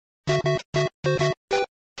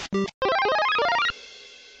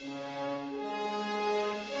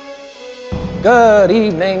Good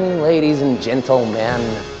evening, ladies and gentlemen.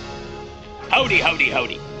 Howdy, howdy,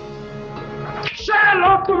 howdy. Say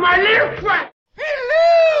hello to my little friend.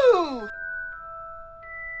 Hello!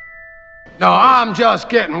 No, I'm just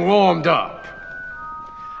getting warmed up.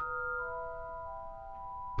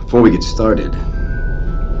 Before we get started,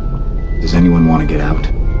 does anyone want to get out?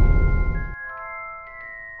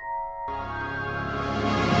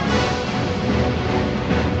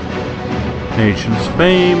 Nation's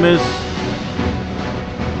famous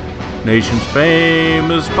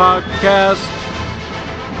podcast.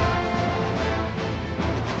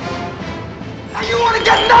 You want to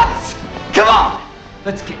get nuts? Come on!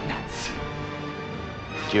 Let's get nuts.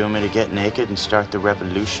 Do you want me to get naked and start the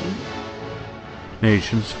revolution?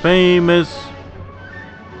 Nation's famous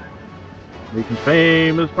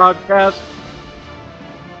podcast.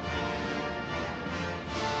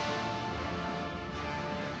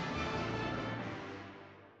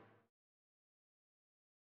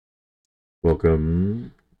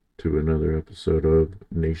 Welcome to another episode of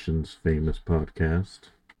Nation's Famous Podcast.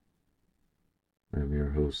 I'm your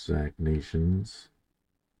host, Zach Nations.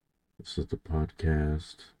 This is the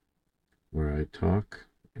podcast where I talk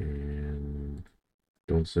and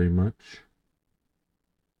don't say much,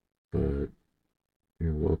 but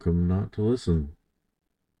you're welcome not to listen.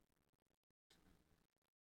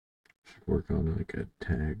 Should work on like a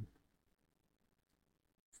tag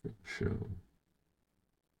for the show.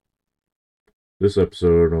 This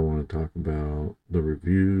episode, I want to talk about the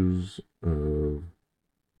reviews of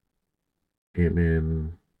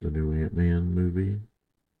Ant-Man, the new Ant-Man movie,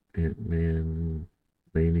 Ant-Man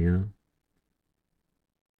Mania,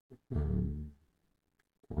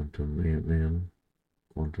 Quantum Ant-Man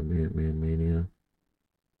Mania.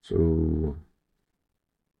 So,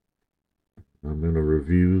 I'm going to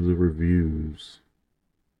review the reviews.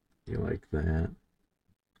 You like that?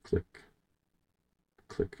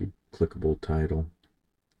 Clickable title.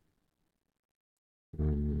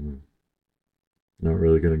 Not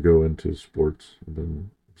really going to go into sports. I've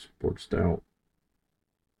been sportsed out.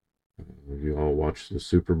 You all watched the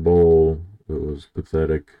Super Bowl. It was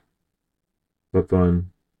pathetic, but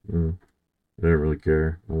fun. I didn't really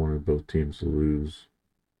care. I wanted both teams to lose,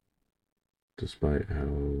 despite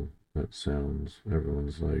how that sounds.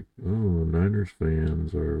 Everyone's like, oh, Niners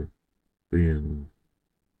fans are being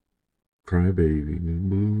crybaby,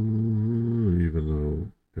 even though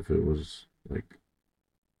if it was like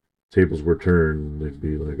tables were turned, they'd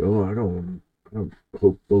be like, oh, I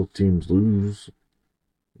hope both teams lose,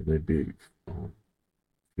 and they'd be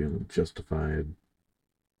feeling justified.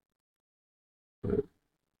 But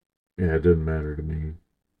yeah, it didn't matter to me.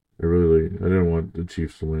 I didn't want the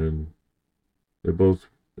Chiefs to win. It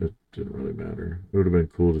didn't really matter. It would have been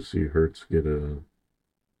cool to see Hurts get a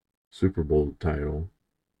Super Bowl title.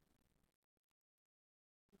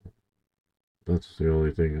 That's the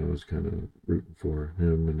only thing I was kind of rooting for.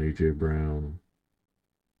 Him and A.J. Brown.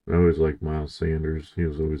 I always liked Miles Sanders. He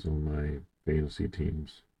was always on my fantasy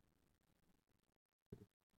teams.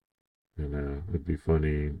 And it'd be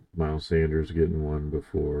funny, Miles Sanders getting one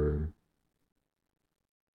before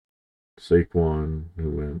Saquon,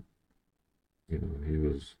 who went, he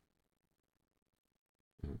was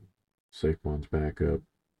Saquon's backup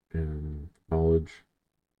in college.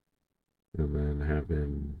 And then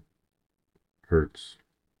having Hurts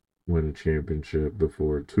win a championship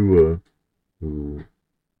before Tua, who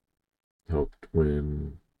helped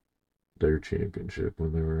win their championship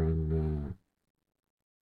when they were on,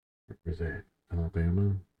 where was that,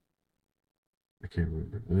 Alabama? I can't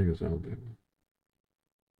remember. I think it was Alabama.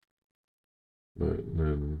 But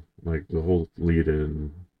then, like, the whole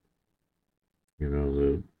lead-in,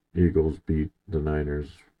 the Eagles beat the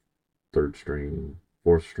Niners' fourth-string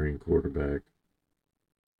quarterback.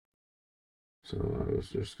 So I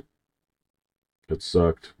was it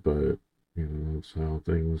sucked, but, that's how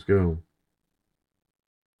things go.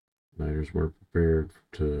 Niners weren't prepared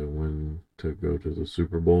to go to the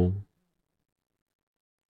Super Bowl.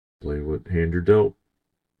 Play what hand you're dealt.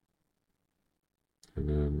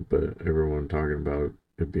 But everyone talking about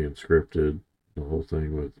it being scripted, the whole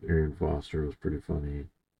thing with Arian Foster was pretty funny.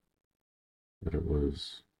 That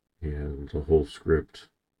he had the whole script.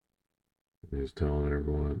 He was telling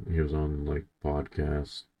everyone, he was on like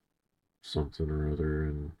podcast, something or other,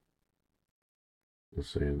 and was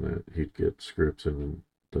saying that he'd get scripts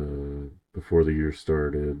before the year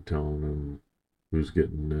started, telling them who's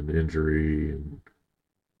getting an injury and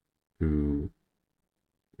who,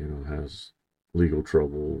 has legal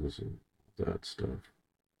troubles and that stuff.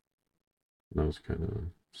 And that was kind of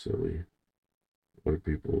silly. A lot of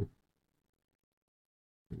people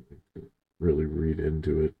really read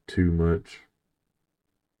into it too much.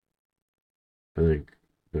 I think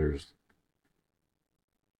there's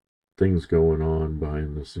things going on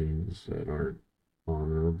behind the scenes that aren't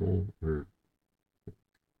honorable, or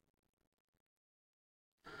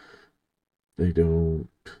they don't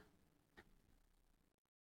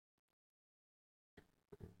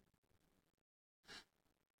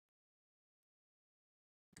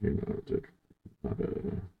they're not a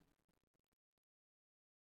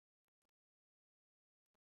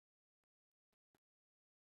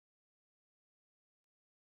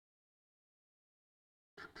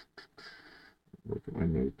look at my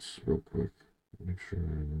notes real quick. Make sure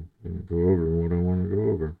I'm going to go over what I want to go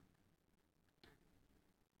over.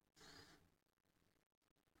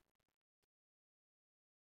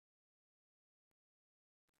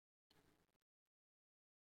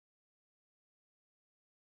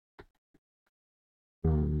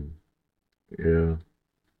 Yeah,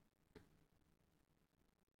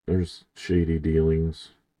 there's shady dealings,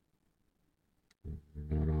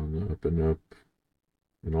 not on the up and up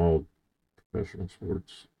in all professional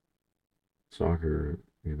sports. Soccer,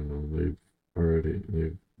 they've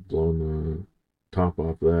blown the top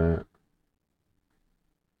off that,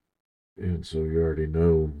 and so you already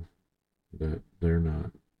know that they're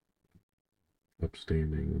not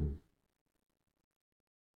upstanding,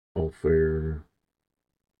 all fair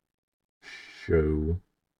show.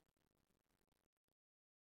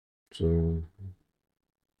 So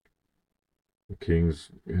the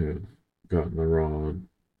Kings have gotten the raw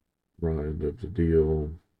end of the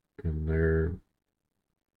deal, and they're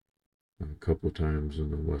a couple of times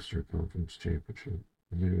in the Western Conference Championship.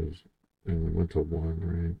 I think it was, and we went to one,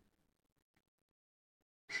 right?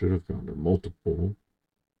 Should have gone to multiple.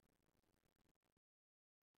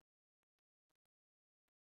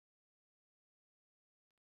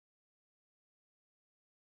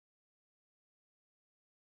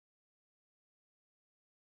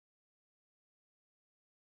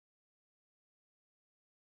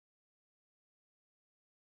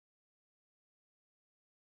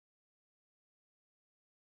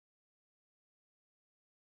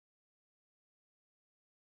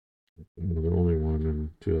 The only one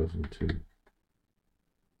in 2002.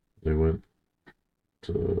 They went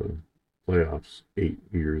to playoffs 8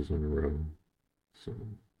 years in a row. So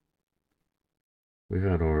we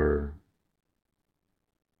had our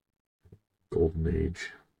golden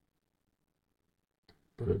age.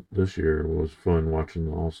 But this year was fun watching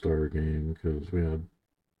the All-Star game because we had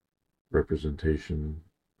representation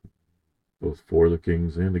both for the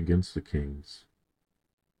Kings and against the Kings.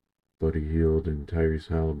 Buddy Hield and Tyrese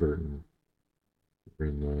Halliburton were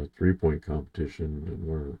in the three-point competition, and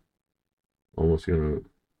we're almost going to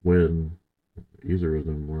win. Either of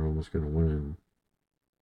them were almost going to win.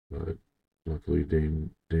 But luckily Damian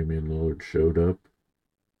Lillard showed up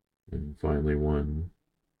and finally won.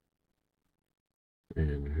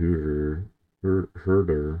 And Herder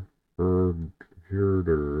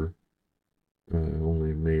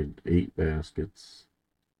only made 8 baskets,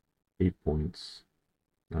 8 points,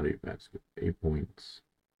 not 8 baskets, 8 points.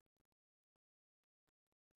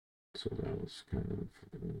 So that was kind of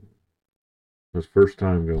his first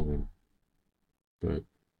time going. But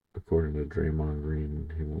according to Draymond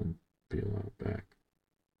Green, he won't be allowed back.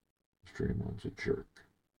 Draymond's a jerk.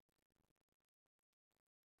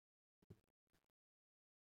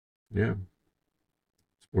 Yeah.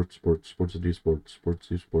 Sportsity sports.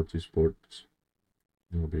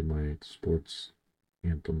 That'll be my sports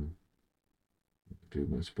anthem. Do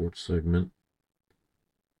my sports segment.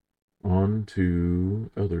 On to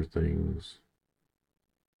other things.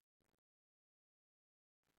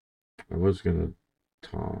 I was going to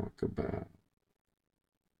talk about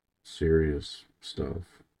serious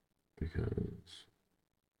stuff because it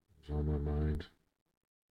was on my mind.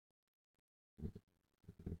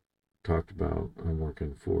 Talked about I'm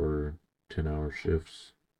working for 10-hour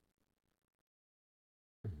shifts,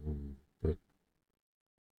 but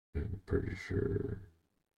I'm pretty sure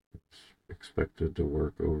it's expected to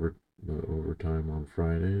work the overtime on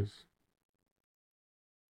Fridays.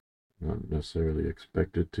 Not necessarily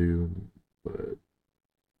expected to, but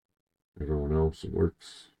everyone else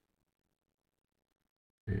works,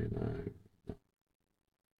 and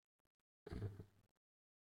I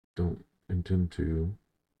don't intend to.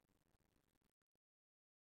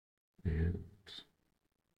 And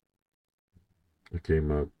it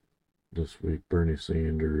came up this week. Bernie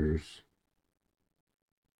Sanders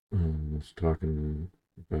was talking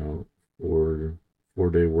about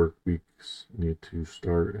 4-day work weeks need to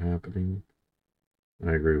start happening.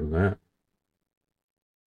 I agree with that.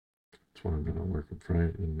 That's why I'm not working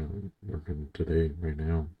Friday and I'm working today right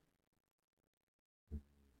now.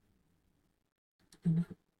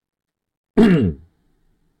 Like,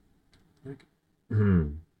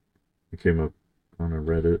 it came up on a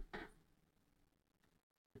Reddit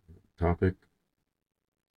topic,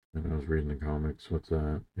 and I was reading the comics with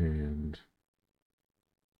that, and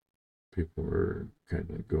people were kind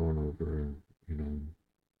of going over, you know,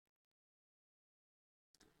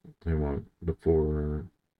 they want the 4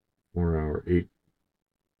 hour,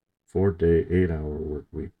 4 day, 8 hour work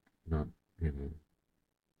week, not, you know,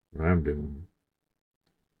 what I'm doing,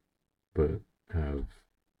 but have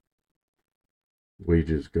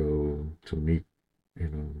wages go to meet, you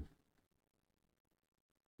know,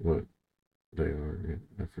 what they are.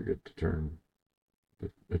 I forget the term,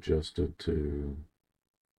 but adjusted to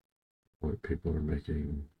what people are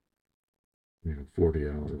making, you know,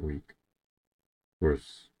 40-hour week. Of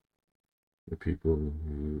course, the people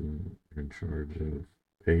who are in charge of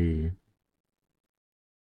pay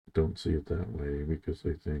don't see it that way because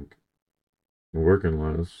they think you're working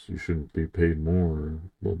less, you shouldn't be paid more.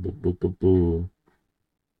 Blah, blah, blah, blah, blah.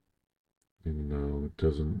 Even though it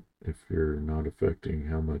doesn't, if you're not affecting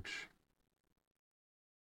how much,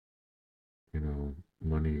 you know,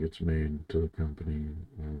 money gets made to the company,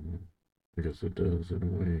 I guess it does in a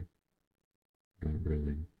way. Not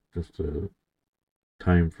really. Just a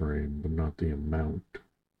time frame, but not the amount.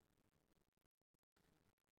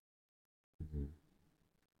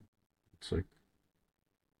 It's like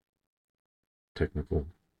technical.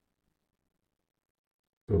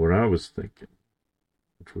 But what I was thinking,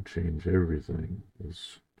 which would change everything,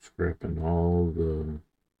 is scrapping all the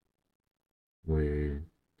way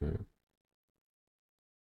that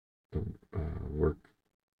the work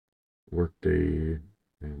day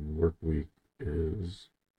and work week is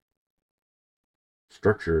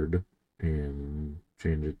structured and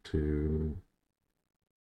change it to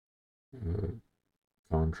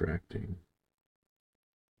contracting.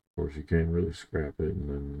 Of course, you can't really scrap it and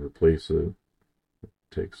then replace it. It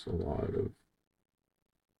takes a lot of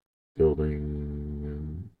building,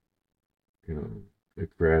 and you know,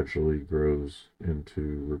 it gradually grows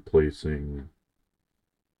into replacing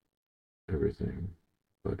everything,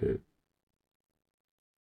 but it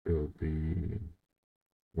will be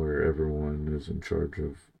where everyone is in charge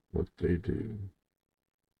of what they do,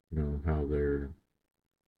 you know, how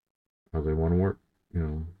they want to work, you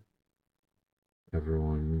know,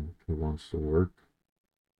 everyone who wants to work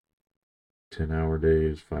 10-hour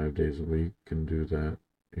days, 5 days a week can do that,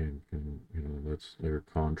 and can, you know, that's their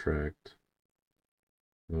contract.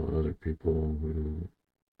 Well, other people who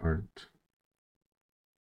aren't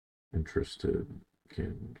interested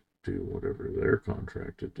can do whatever they're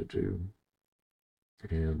contracted to do.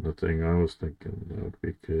 And the thing I was thinking that would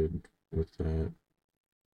be good with that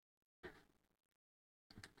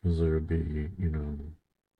is there would be, you know,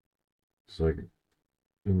 it's like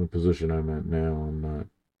in the position I'm at now, I'm not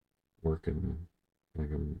working,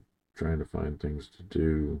 like I'm trying to find things to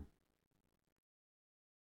do.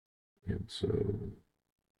 And so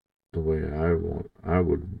the way I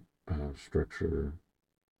would structure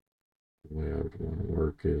the way I would want to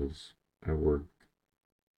work is I work,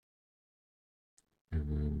 and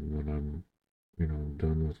then when I'm, you know,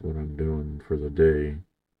 done with what I'm doing for the day,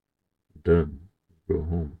 done, go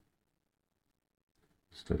home.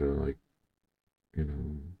 Instead of like, you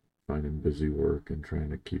know, finding busy work and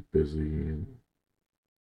trying to keep busy, and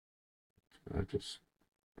I'm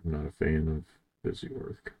not a fan of busy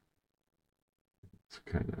work. It's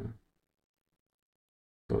kind of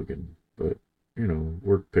bugging, but you know,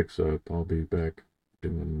 work picks up. I'll be back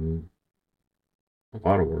doing a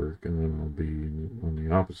lot of work, and then I'll be on the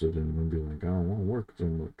opposite end and be like, I don't want to work so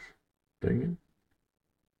much. Dang it.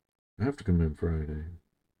 I have to come in Friday.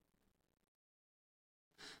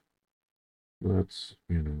 That's,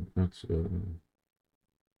 you know, that's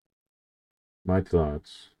my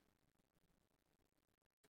thoughts,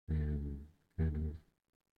 and kind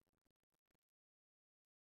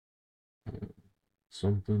of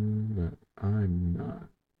something that I'm not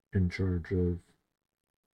in charge of.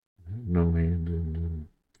 I have no hand in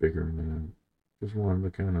figuring it out. Just wanted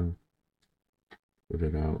to kind of put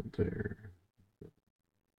it out there.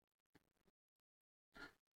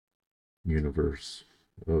 Universe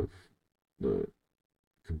of the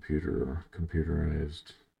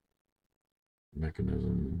computerized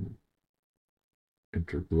mechanism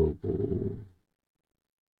interglobal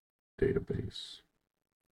database.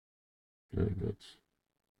 I think let's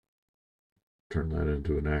turn that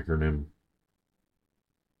into an acronym.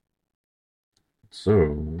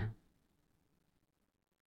 So,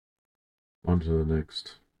 on to the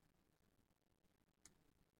next.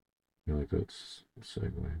 I feel like that's a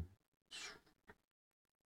segue.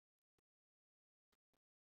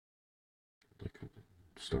 Like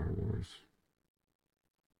Star Wars.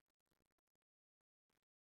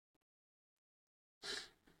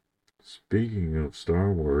 Speaking of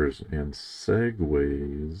Star Wars and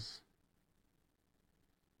segues,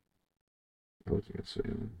 what was I going to say?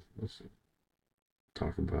 Let's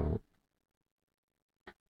talk about.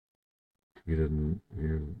 You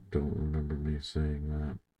don't remember me saying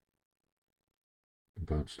that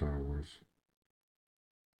about Star Wars.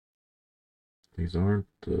 These aren't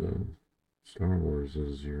the Star Wars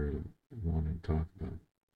as you're wanting to talk about.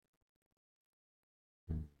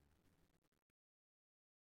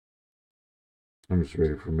 I'm just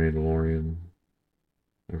ready for Mandalorian.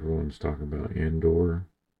 Everyone's talking about Andor,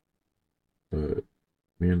 but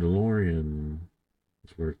Mandalorian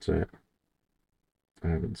is where it's at. I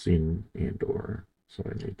haven't seen Andor, so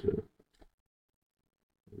I need to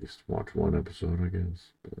at least watch one episode, I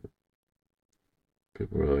guess. But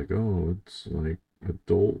people are like, oh, it's like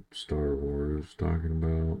adult Star Wars, talking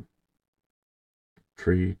about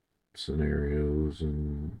trade scenarios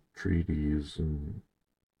and treaties, and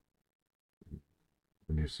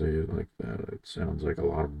when you say it like that, it sounds like a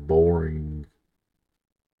lot of boring.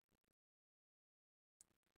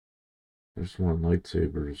 I just want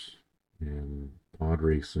lightsabers and pod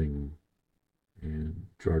racing and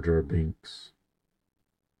Jar Jar Binks.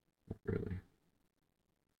 Not really.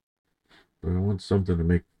 But I want something to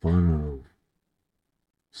make fun of.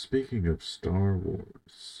 Speaking of Star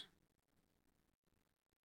Wars,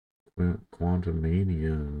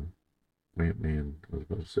 Quantumania, Quantman, I was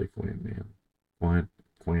about to say Quantman.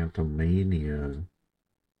 Quantumania,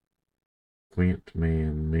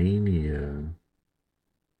 Quantman Mania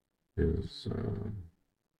is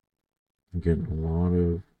getting a lot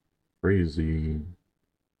of crazy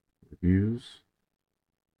reviews.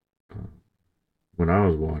 When I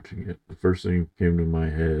was watching it, the first thing that came to my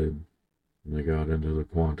head when they got into the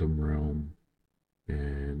quantum realm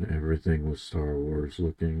and everything was Star Wars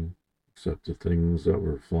looking, except the things that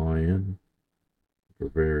were flying were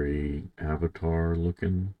very Avatar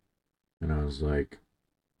looking, and I was like,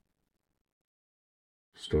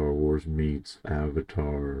 Star Wars meets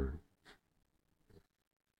Avatar.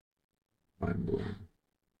 Mind blown.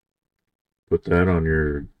 Put that on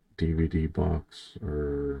your DVD box,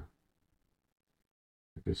 or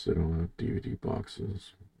I guess they don't have DVD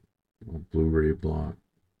boxes. Blu-ray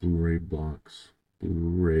blocks,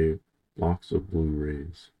 blocks of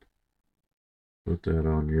Blu-rays. Put that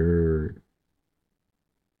on your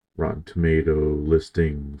Rotten Tomato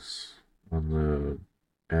listings on the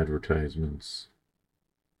advertisements.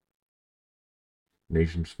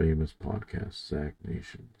 Nation's Famous Podcast, Zach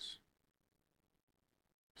Nations.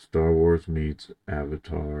 Star Wars meets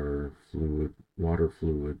Avatar water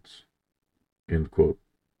fluids. End quote.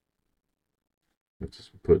 Let's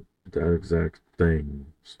just put that exact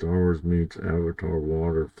thing. Star Wars meets Avatar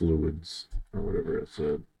water fluids, or whatever it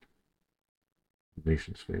said.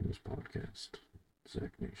 Nation's Famous Podcast,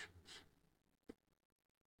 Zach Nations.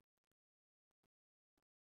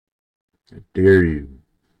 I dare you.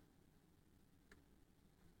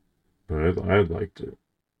 But I liked it.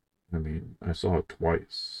 I mean, I saw it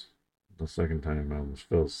twice. The second time I almost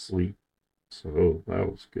fell asleep. So that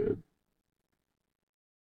was good.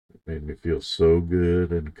 It made me feel so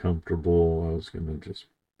good and comfortable. I was going to just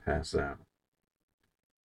pass out.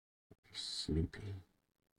 Just sleepy.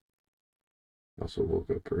 I also woke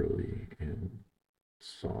up early and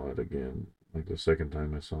saw it again. Like the second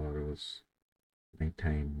time I saw it, it was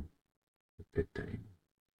nighttime, bedtime.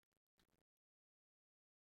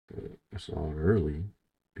 But I saw it early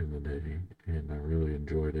in the day, and I really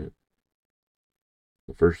enjoyed it.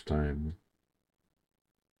 The first time,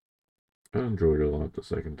 I enjoyed it a lot. The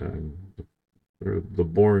second time, the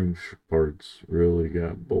boring parts really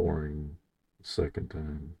got boring the second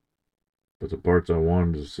time. But the parts I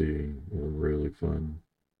wanted to see were really fun.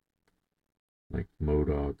 Like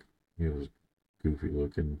MODOK, he was goofy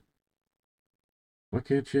looking. Why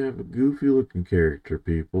can't you have a goofy looking character,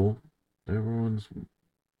 people? Everyone's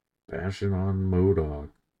bashing on MODOK.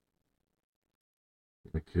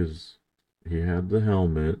 Like he had the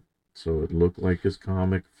helmet, so it looked like his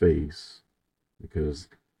comic face. Because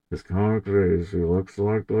his comic face, he looks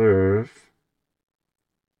like this.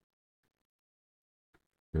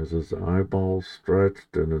 Has his eyeballs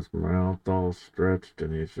stretched and his mouth all stretched,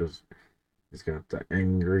 and he's got the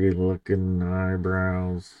angry looking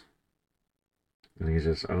eyebrows. And he's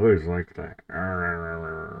just always like that.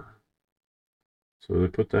 So they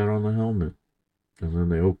put that on the helmet. And then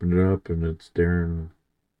they opened it up and it's Darren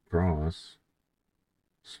Cross.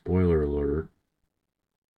 Spoiler alert.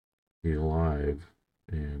 He's alive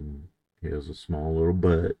and he has a small little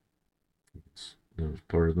butt. That was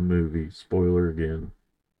part of the movie. Spoiler again.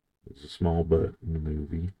 There's a small but in the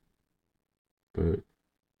movie. But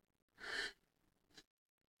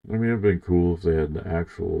I mean, it'd been cool if they had the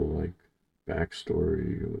actual like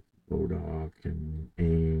backstory with MODOK and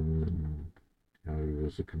AIM and how he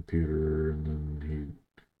was a computer and then he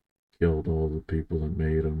killed all the people that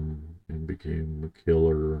made him and became a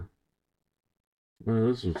killer. Well,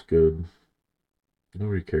 this was good.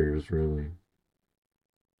 Nobody cares really.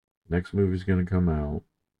 Next movie's gonna come out.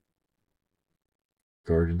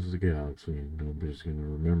 Guardians of the Galaxy. Nobody's gonna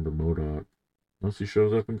remember MODOK unless he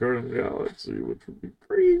shows up in Guardians of the Galaxy, which would be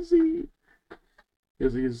crazy.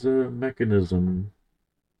 Because he's a mechanism.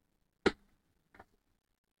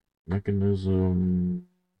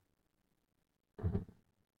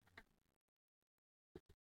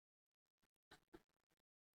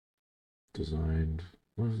 Designed.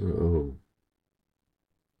 What is the O?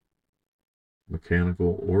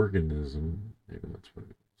 Mechanical organism. Maybe that's what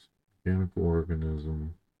it is. Mechanical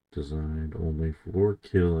organism designed only for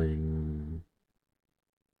killing.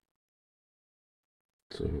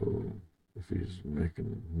 So if he's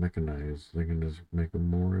mechanized, they can just make him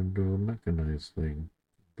more into a mechanized thing.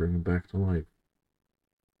 Bring him back to life.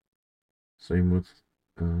 Same with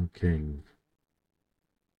King.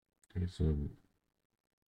 He's a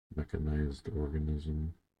mechanized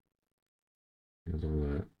organism. He has all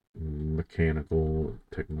that mechanical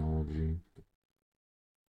technology.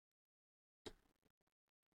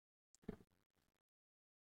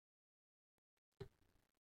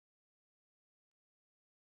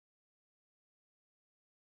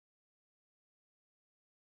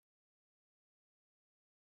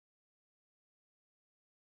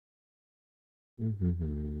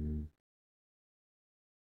 Mm-hmm.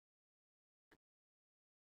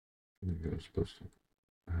 I think I was supposed to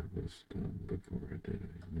have this done before I did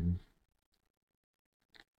anything.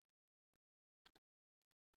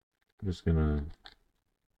 I'm just gonna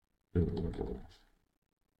do a little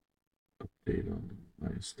update on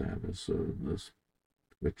my status of this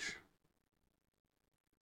Twitch.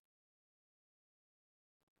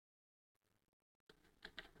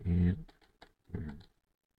 And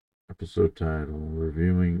episode title,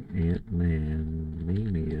 Reviewing Ant-Man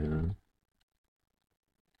Mania.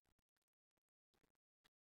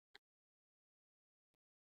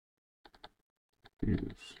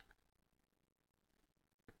 Reviews.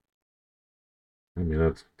 I mean,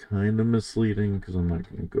 that's kind of misleading because I'm not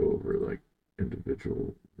going to go over like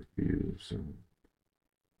individual reviews and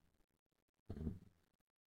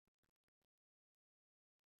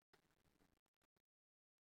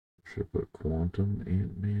should I put Quantum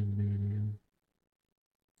Ant-Man Mania?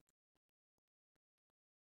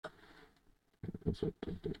 What's up?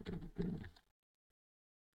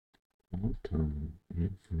 Quantum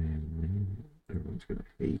Ant-Man Mania. Everyone's gonna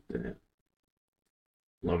hate that.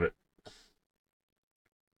 Love it.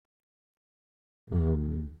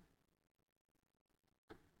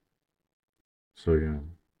 So yeah.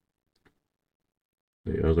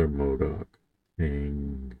 The other MODOK,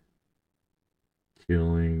 King,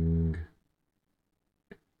 killing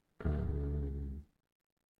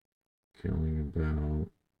about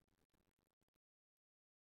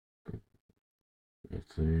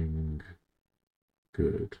nothing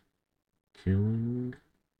good. Killing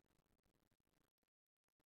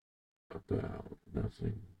about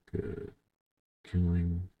nothing good.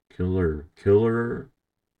 Killer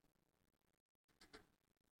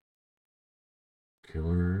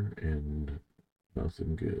and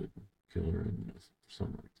nothing good. Killer and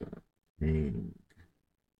something like that. Name.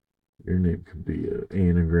 Your name could be an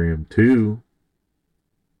anagram too.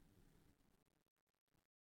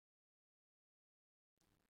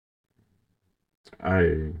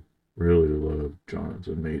 I really love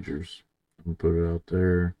Jonathan Majors. I'm gonna put it out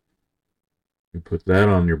there. You put that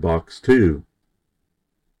on your box too.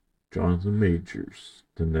 Jonathan Majors.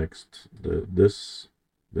 This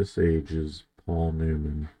age is Paul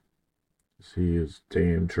Newman. He is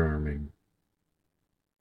damn charming.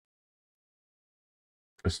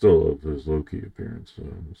 I still love his Loki appearance,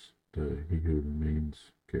 the He Who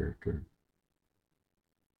Remains character.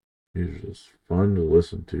 He's just fun to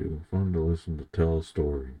listen to tell a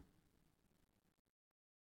story.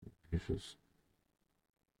 He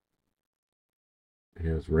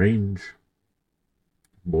has range.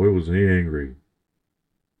 Boy, was he angry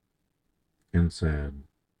and sad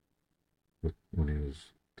when he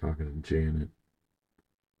was talking to Janet.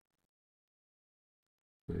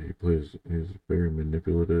 He's very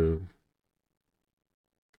manipulative.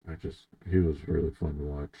 He was really fun to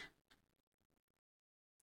watch.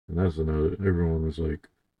 And that's everyone was like,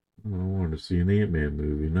 oh, I wanted to see an Ant-Man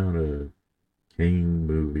movie, not a Kang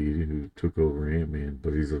movie who took over Ant-Man,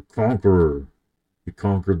 but he's a conqueror. He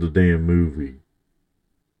conquered the damn movie.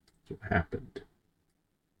 That's what happened.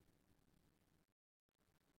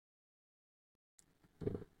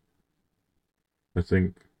 But I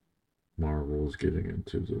think Marvel is getting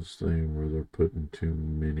into this thing where they're putting too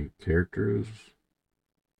many characters,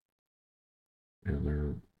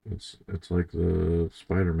 and it's like the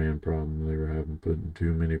Spider-Man problem they were having, putting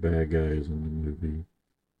too many bad guys in the movie.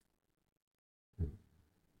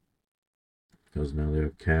 Because now they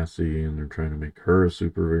have Cassie, and they're trying to make her a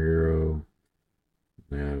superhero.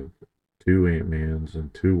 They have 2 Ant-Mans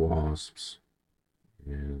and 2 Wasps,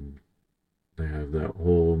 and they have that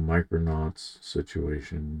whole Micronauts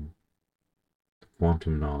situation, the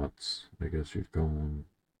Quantum Nauts, I guess you'd call them.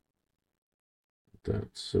 That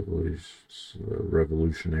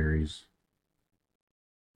revolutionaries.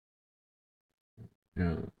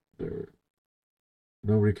 Yeah,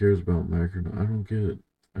 nobody cares about Micronaut. I don't get it.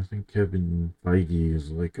 I think Kevin Feige is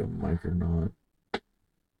like a Micronaut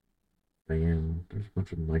fan. There's a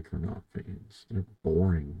bunch of Micronaut fans. They're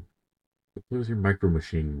boring. But play with your Micro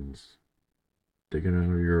Machines. Take it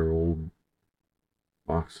out of your old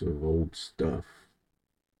box of old stuff.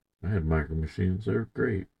 I had Micro Machines. They're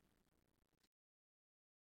great.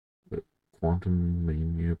 But Quantum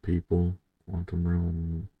Mania people, Quantum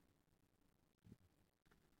Realm.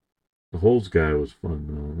 The Holes guy was fun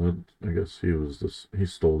though. I guess he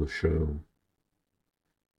stole the show.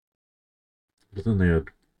 But then they had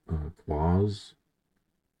Quaz.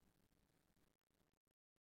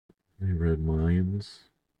 They read minds.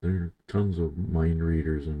 There are tons of mind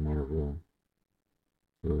readers in Marvel.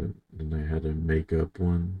 So then they had to make up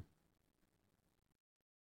one.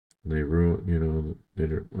 And they ruined, they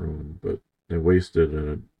didn't ruin, but they wasted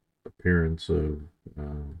an appearance of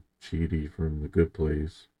Chidi from The Good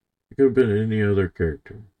Place. It could have been any other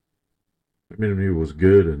character. I mean, he was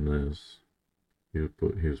good in this. He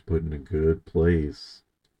was put in a good place.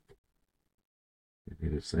 You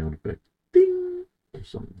need a sound effect, ding, or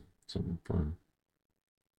something fun.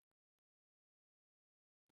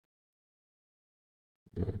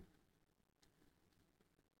 But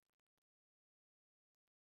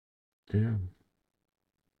yeah,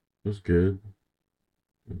 it was good.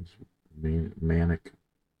 It was manic.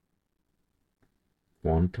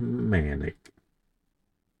 Quantum Manic.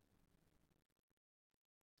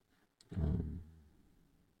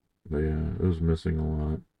 But yeah, it was missing a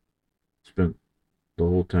lot. Spent the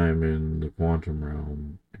whole time in the quantum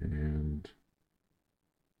realm, and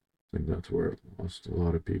I think that's where it lost a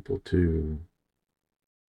lot of people too.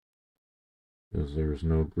 Because there's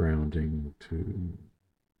no grounding to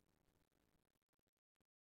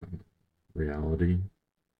reality.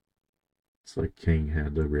 It's like King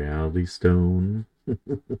had the reality stone. Yeah,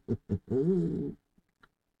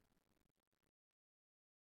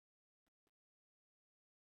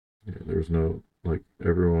 there's no, like,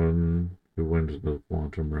 everyone who went to the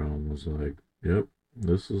quantum realm was like, yep,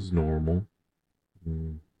 this is normal.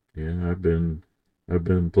 Yeah, I've been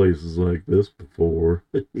places like this before.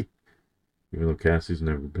 Even though Cassie's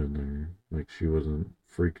never been there. Like, she wasn't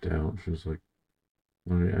freaked out. She was like,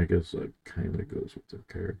 well, I guess that kind of goes with their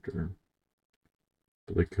character.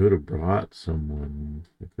 But they could have brought someone.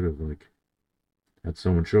 They could have, like, had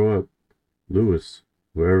someone show up. Lewis.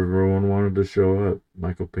 Whoever everyone wanted to show up.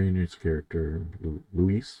 Michael Pena's character,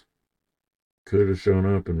 Luis, could have shown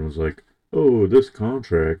up and was like, oh, this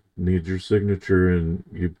contract needs your signature, and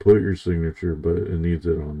you put your signature, but it needs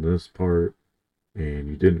it on this part, and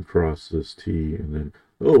you didn't cross this T, and then,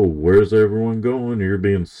 oh, where's everyone going? You're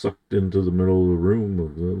being sucked into the middle of the room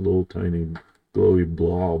of the little tiny glowy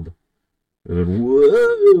blob. And then,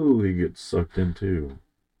 whoa, he gets sucked in too.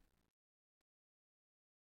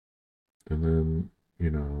 And then,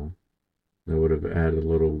 that would have added a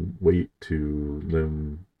little weight to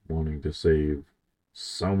them wanting to save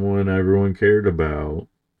someone everyone cared about.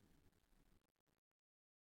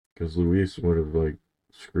 Because Luis would have, like,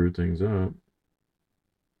 screwed things up.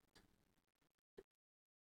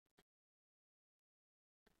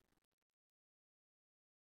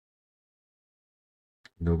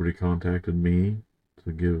 Nobody contacted me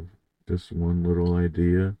to give just one little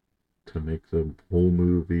idea to make the whole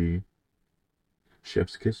movie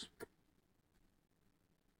chef's kiss.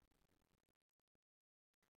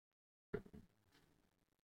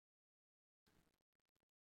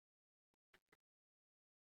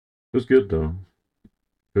 It was good though.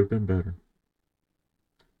 Could have been better.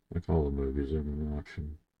 Like all the movies I've been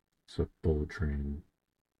watching. Except Bullet Train.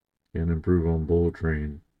 Can't improve on Bullet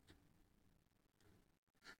Train.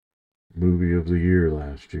 Movie of the year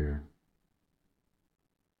last year.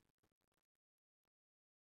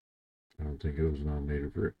 I don't think it was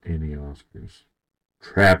nominated for any Oscars.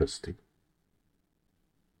 Travesty.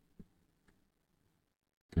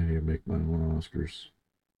 I need to make my own Oscars.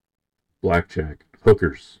 Blackjack.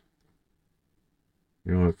 Hookers.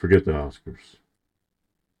 You know what? Forget the Oscars.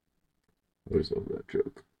 Always love that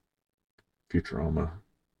joke. Futurama.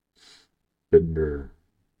 Bender.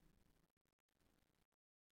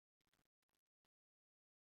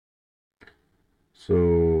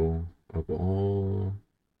 So, of all...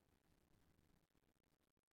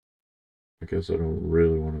 I guess I don't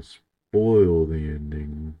really want to spoil the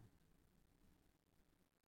ending.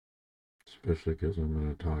 Especially because I'm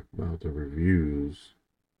going to talk about the reviews.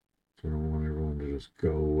 So I don't want everyone to just go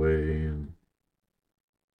away and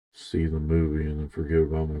see the movie and then forget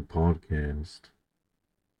about my podcast.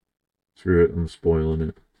 Screw it, I'm spoiling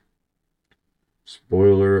it.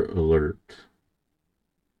 Spoiler alert.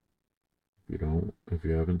 If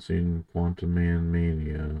you haven't seen Quantum Man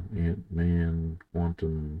Mania, Ant-Man,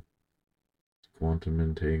 Quantum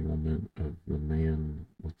entanglement of the man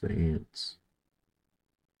with the ants.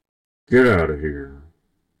 Get out of here.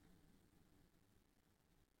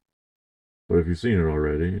 But if you've seen it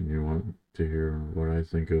already and you want to hear what I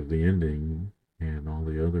think of the ending and all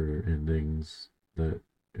the other endings, that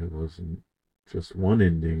it wasn't just one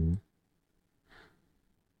ending.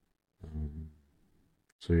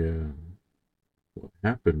 So yeah, what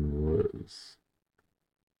happened was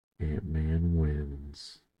Ant-Man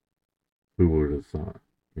wins. Who would have thought?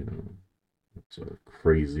 You know, it's a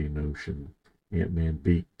crazy notion. Ant-Man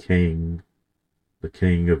beat Kang, the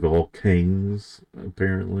king of all kings,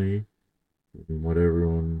 apparently. What they're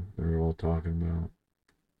all talking about.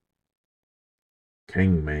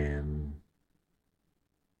 Kangman.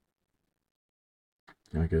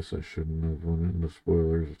 I guess I shouldn't have went into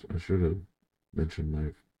spoilers. I should have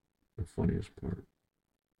mentioned the funniest part.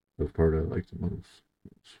 The part I liked the most.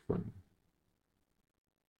 It's funny.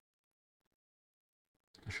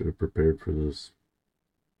 I should have prepared for this.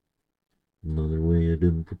 Another way I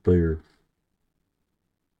didn't prepare.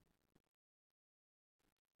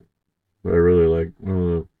 But I really liked, one of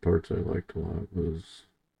the parts I liked a lot was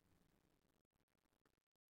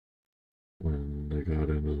when they got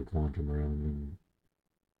into the quantum realm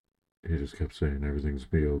and he just kept saying everything's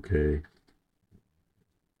be okay.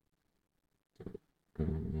 I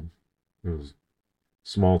don't know. It was a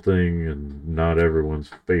small thing and not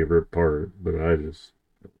everyone's favorite part, but I just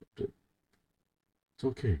loved it. It's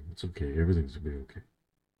okay. It's okay. Everything's gonna be okay.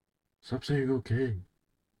 Stop saying okay.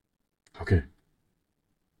 Okay.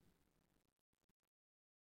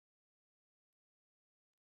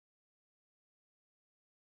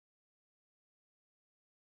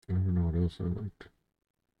 I don't know what else I liked.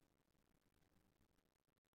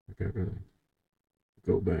 I gotta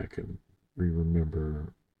go back and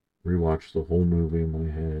rewatch the whole movie in my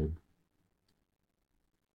head.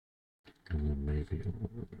 And then maybe I'll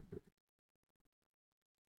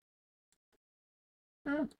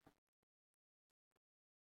remember.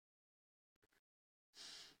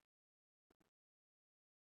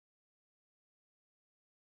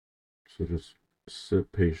 So just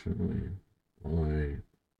sit patiently while I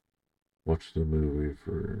watch the movie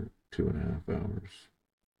for 2.5 hours.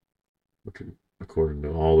 Which, according to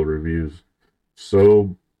all the reviews,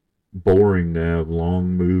 so boring to have long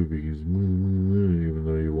movies, even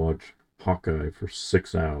though you watch Hawkeye for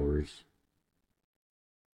 6 hours.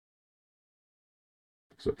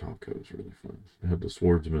 Except Hawkeye was really fun. It had the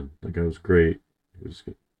swordsman. That guy was great. He was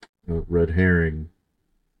a red herring.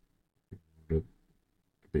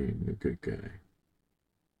 Being a good guy.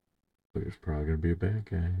 But he's probably going to be a bad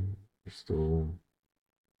guy. He's still...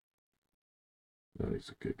 No, he's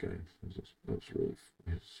a good guy. It's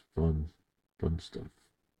fun stuff.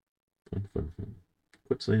 Fun.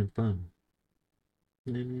 Quit saying fun.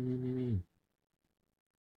 That's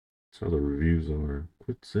how the reviews are.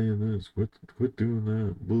 Quit saying this. Quit doing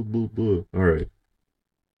that. Blah, blah, blah. Alright.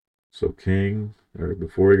 So King, alright,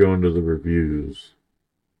 before we go into the reviews,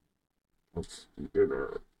 let's get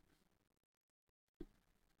our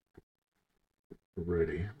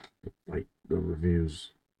ready to fight the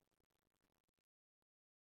reviews.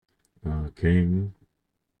 King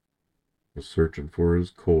was searching for his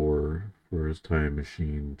core, for his time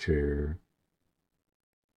machine chair.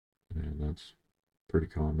 And that's pretty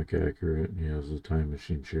comic accurate. He has a time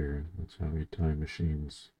machine chair. That's how he time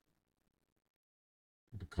machines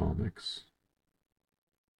the comics.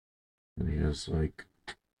 And he has like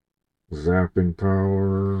zapping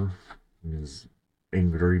power. He's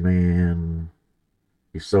angry man.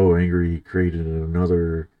 He's so angry he created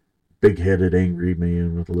another big-headed angry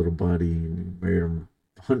man with a little body and made him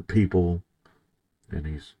hunt people. And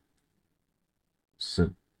he's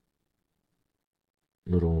sent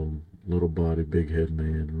little body, big head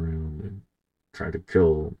man around and tried to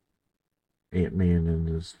kill Ant-Man and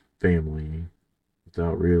his family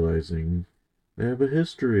without realizing they have a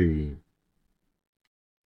history.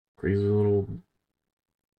 Crazy little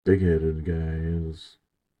big-headed guy is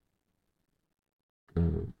a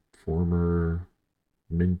former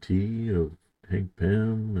mentee of Hank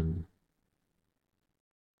Pym and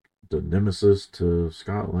the nemesis to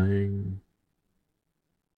Scott Lang.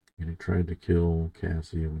 And he tried to kill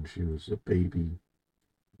Cassie when she was a baby.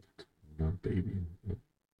 Not baby, a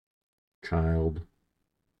child.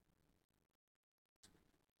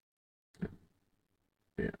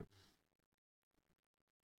 Yeah.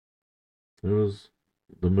 It was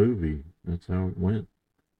the movie. That's how it went.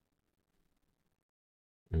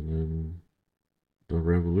 And then the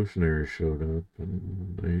revolutionaries showed up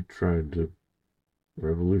and they tried to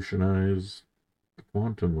revolutionize the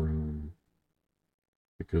quantum realm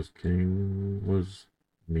because King was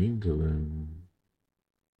mean to them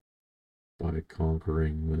by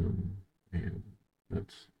conquering them, and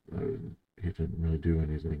he didn't really do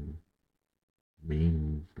anything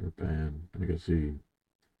mean or bad. I guess he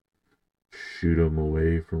shoot them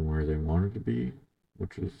away from where they wanted to be,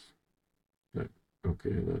 which is that okay,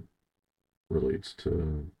 that relates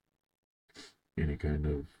to any kind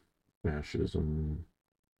of fascism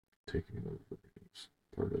taking over. It's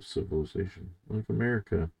part of civilization, like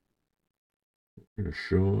America. You're gonna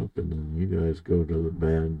show up, and then you guys go to the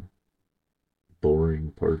bad,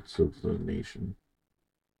 boring parts of the nation.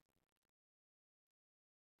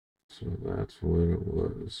 So that's what it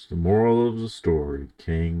was. The moral of the story: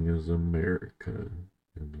 King is America,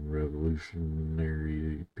 and the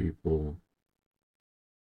revolutionary people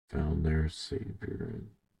found their savior in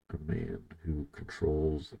a man who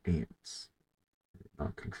controls ants.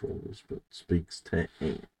 Not controls, but speaks to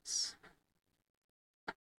ants.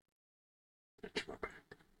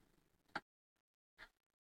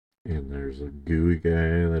 And there's a gooey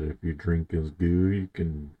guy that if you drink his goo, you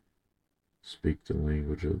can speak the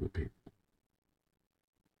language of the people.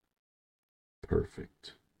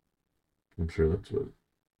 Perfect. I'm sure that's what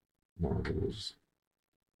Marvel was.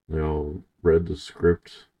 They all read the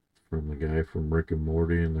script from the guy from Rick and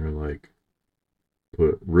Morty, and they're like,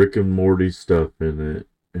 put Rick and Morty stuff in it,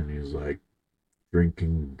 and he's like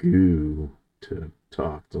drinking goo to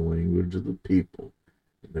talk the language of the people.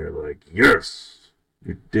 And they're like, yes,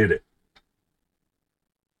 you did it.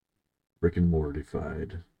 Rick and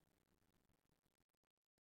Mortified.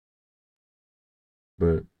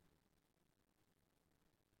 But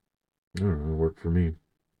I don't know, it worked for me.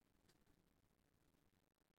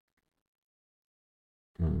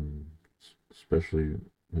 Especially,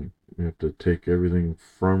 like, we have to take everything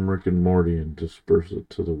from Rick and Morty and disperse it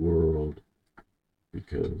to the world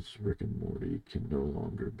because Rick and Morty can no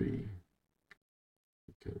longer be,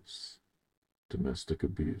 because domestic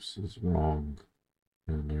abuse is wrong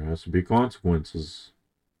and there has to be consequences.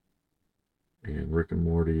 And Rick and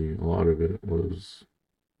Morty, a lot of it was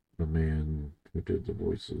the man who did the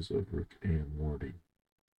voices of Rick and Morty.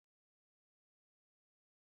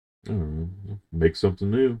 I don't know, make something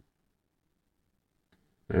new.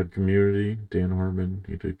 Add Community, Dan Harmon,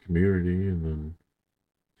 he did Community, and then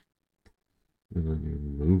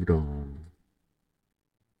he moved on.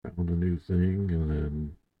 Found a new thing, and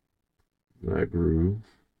then that grew.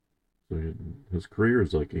 So his career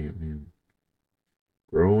is like Ant-Man.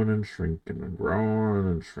 Growing and shrinking and growing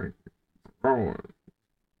and shrinking. Growing.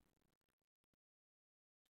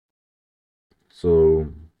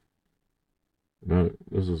 So,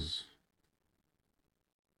 this is...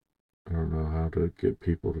 I don't know how to get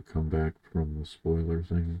people to come back from the spoiler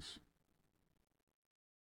things.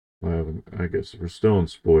 I guess we're still in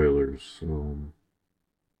spoilers, so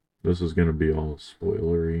this is going to be all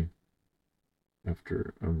spoilery.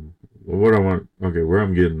 After what I want, okay, where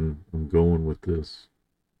I'm going with this.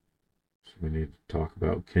 So we need to talk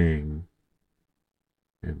about King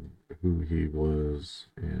and who he was,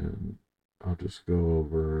 and I'll just go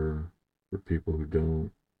over for people who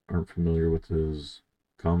aren't familiar with his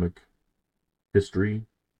comic history.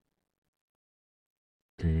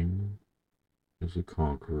 King is a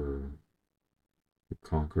conqueror who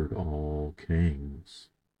conquered all kings.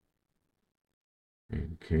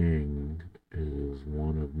 And King is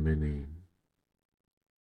one of many.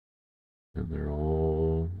 And they're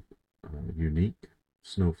all unique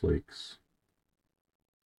snowflakes.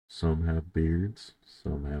 Some have beards,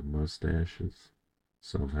 some have mustaches,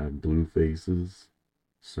 some have blue faces,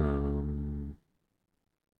 some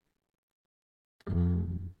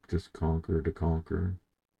just conquer to conquer.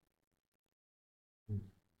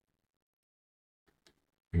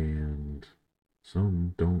 And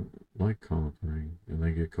some don't like conquering and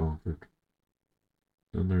they get conquered.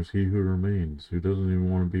 Then there's He Who Remains, who doesn't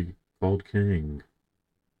even want to be called Kang.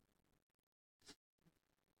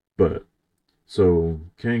 But, so,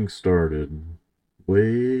 Kang started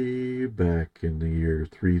way back in the year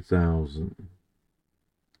 3000.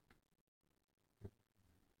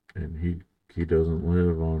 And he doesn't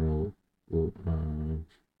live on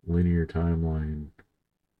a linear timeline.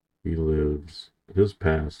 He lives, his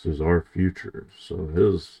past is our future.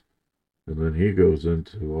 And then he goes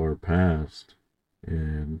into our past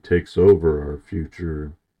and takes over our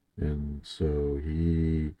future. And so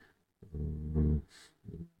I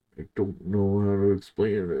don't know how to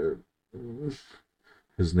explain it.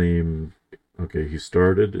 His name, okay, he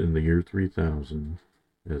started in the year 3000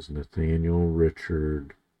 as Nathaniel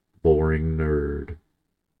Richard Boring Nerd,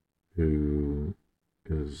 who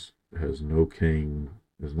has no king,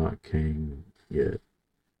 is not king yet,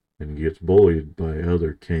 and gets bullied by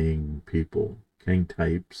other king people, king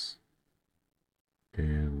types,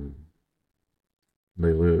 and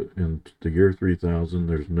they live in the year 3000.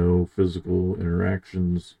 There's no physical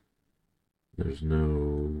interactions. There's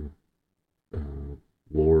no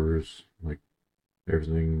wars. Like,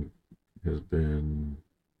 everything has been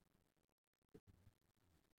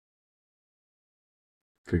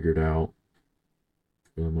figured out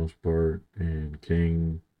for the most part, and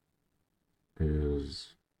King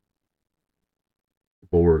is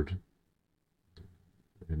bored.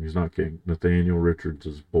 And he's not King. Nathaniel Richards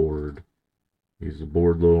is bored. He's a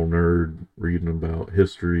bored little nerd reading about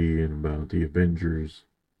history and about the Avengers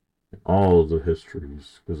and all of the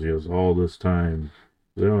histories, because he has all this time.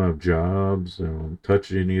 They don't have jobs, they don't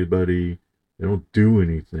touch anybody, they don't do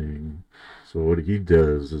anything. So what he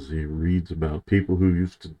does is he reads about people who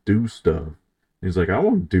used to do stuff. He's like, I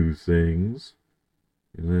want to do things.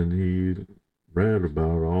 And then he read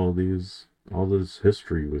about all this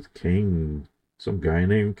history with King, some guy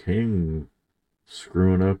named King,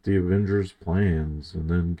 screwing up the Avengers' plans and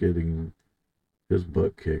then getting his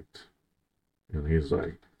butt kicked. And he's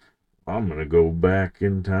like, I'm going to go back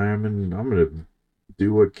in time and I'm going to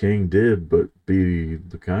do what King did, but be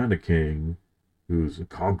the kind of king who's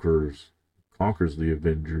conquers the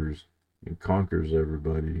Avengers and conquers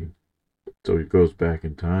everybody. So he goes back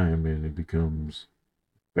in time and he becomes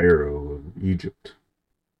Pharaoh of Egypt.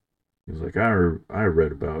 He's like, I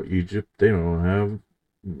read about Egypt. They don't have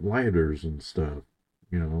lighters and stuff,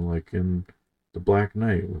 like in The Black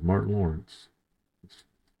Knight with Martin Lawrence. Just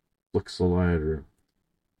flicks the lighter.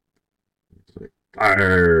 It's like,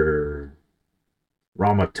 fire,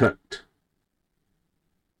 Rama-Tut.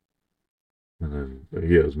 And then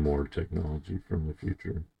he has more technology from the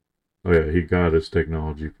future. Oh yeah, he got his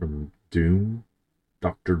technology from Doom,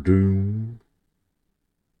 Dr. Doom.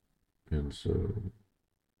 And so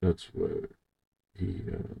that's what he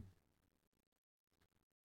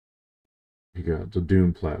got the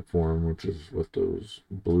Doom platform, which is with those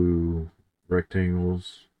blue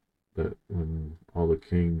rectangles that when all the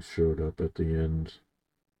kings showed up at the end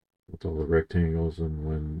with all the rectangles, and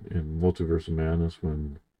when in Multiverse of Madness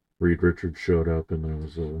when Reed Richards showed up and there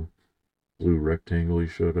was a blue rectangle he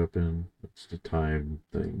showed up in, that's the time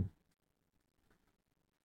thing.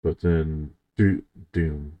 But then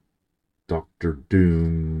Doom, Dr.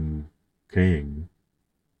 Doom King,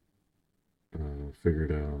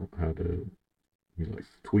 figured out how to, he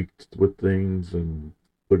tweaked with things and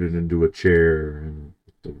put it into a chair, and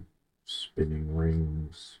the spinning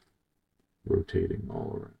rings rotating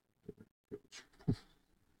all around.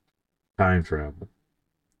 Time travel.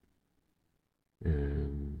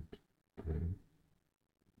 And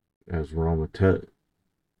as Rama-Tut,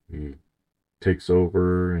 he takes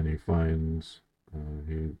over and he finds,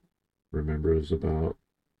 he remembers about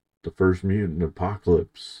the first mutant,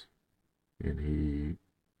 Apocalypse, and he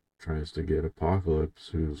tries to get Apocalypse,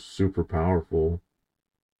 who's super powerful,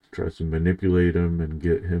 tries to manipulate him and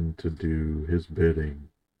get him to do his bidding,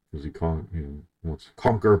 because he wants to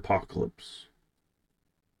conquer Apocalypse.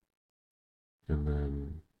 And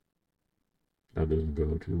then that doesn't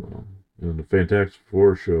go too well. And the Fantastic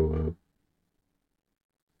Four show up,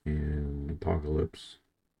 and Apocalypse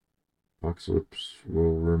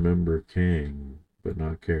will remember King, but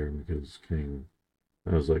not care, because King,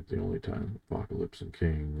 that was the only time Apocalypse and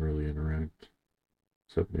King really interact,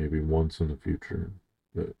 except maybe once in the future.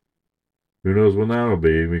 But who knows when that'll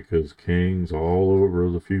be, because King's all over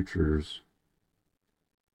the futures.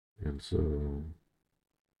 And so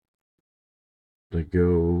they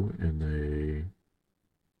go and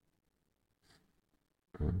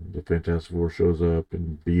the Fantastic Four shows up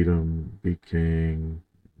and beat King.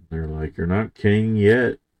 They're like, you're not King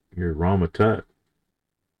yet. You're Rama-Tut.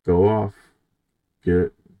 Go off.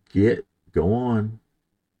 Go on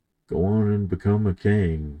and become a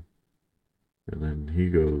king. And then he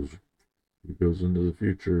goes he goes into the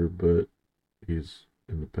future, but he's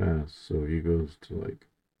in the past, so he goes to like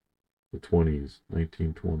the 20s,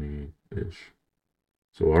 1920-ish.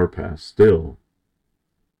 So our past still.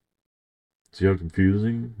 See how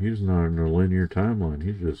confusing? He's not in a linear timeline.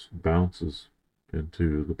 He just bounces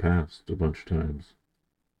into the past a bunch of times.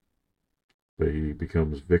 But he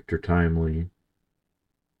becomes Victor Timely,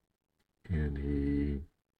 and he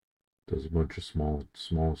does a bunch of small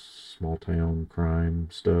town crime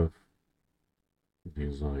stuff. And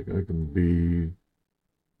he's like, I can be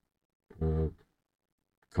a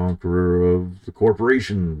conqueror of the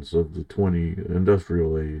corporations of the 20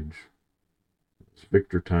 industrial age. It's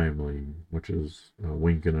Victor Timely, which is a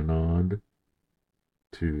wink and a nod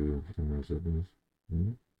to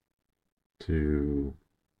to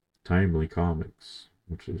Timely Comics,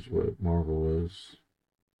 which is what Marvel was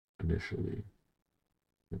initially.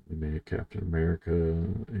 They made Captain America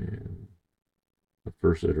and the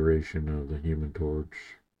first iteration of the Human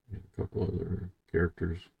Torch and a couple other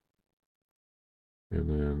characters. And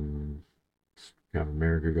then Captain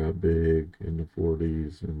America got big in the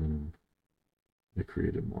 40s, and then they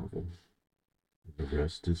created Marvel. The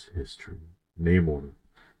rest is history. Namor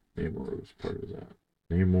was part of that.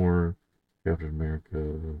 Namor, Captain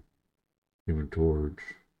America, Human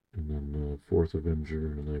Torch, and then the fourth Avenger,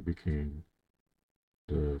 and they became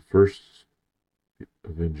the first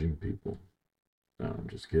avenging people. No, I'm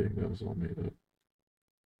just kidding. That was all made up.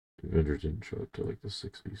 The Avengers didn't show up till like the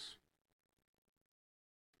 60s.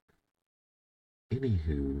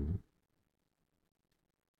 Anywho,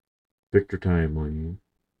 Victor Timely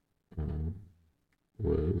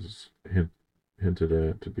was hinted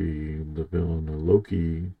at to be the villain of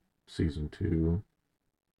Loki season 2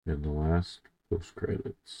 in the last post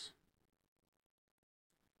credits,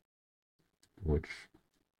 which,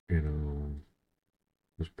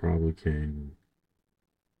 was probably Kang,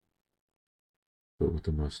 but with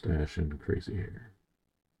the mustache and the crazy hair,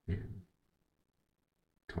 and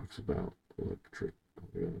talks about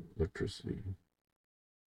electricity.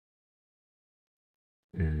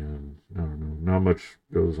 And I don't know, not much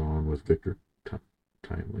goes on with Victor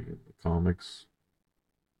Timely in the comics.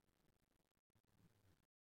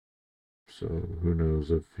 So who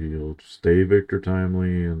knows if he'll stay Victor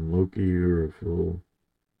Timely in Loki, or if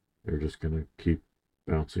they're just gonna keep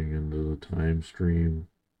bouncing into the time stream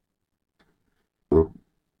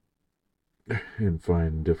and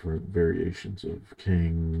find different variations of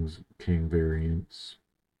King variants,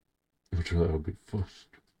 which that would be fun.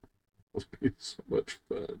 It would be so much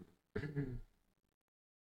fun,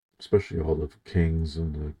 especially all the Kings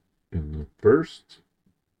in the first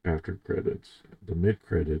after credits, the mid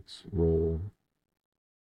credits roll.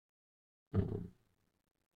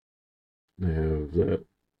 They have the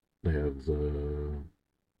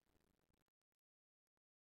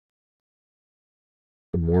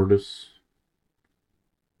Immortus,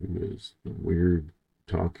 who is the weird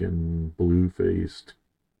talking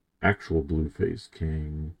actual blue-faced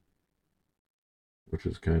king, which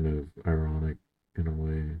is kind of ironic in a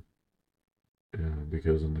way,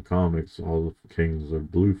 because in the comics all the kings are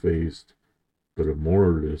blue-faced, but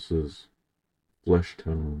Immortus is flesh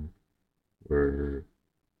tone, where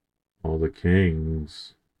all the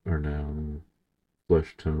kings are now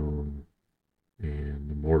flesh tone, and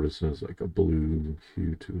Immortus has like a blue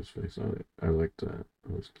hue to his face. I like that.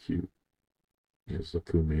 That was cute. He has the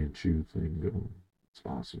Fu Manchu thing going. It's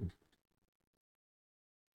awesome.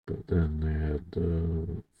 But then they had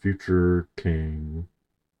the future king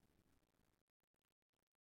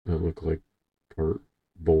that looked like part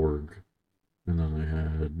Borg. And then they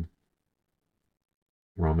had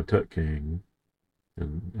Rama-Tut King,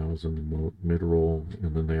 and that was in the mid-roll.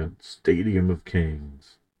 And then they had Stadium of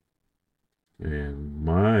Kings. And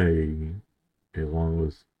along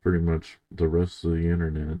with pretty much the rest of the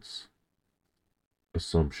internet's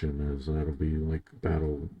assumption, is that'll be like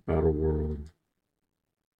Battle World,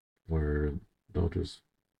 where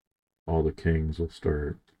all the kings will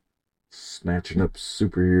start snatching up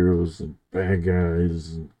superheroes and bad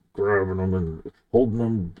guys and grabbing them and holding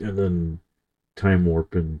them, and then time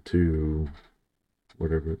warping to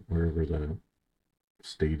wherever that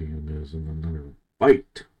stadium is, and then they're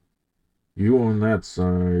fight. You on that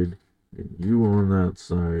side, and you on that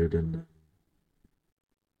side, and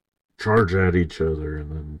charge at each other,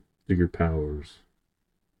 and then do your powers.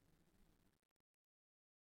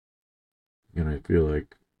 And I feel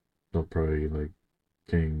like they'll probably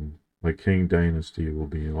King Dynasty will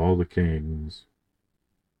be all the kings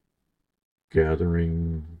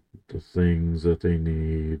gathering the things that they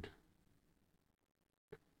need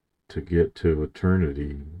to get to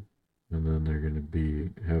eternity, and then they're going to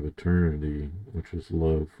have Eternity, which is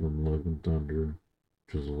Love from Love and Thunder,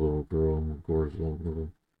 which is a little girl, of course, little girl.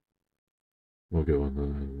 We'll go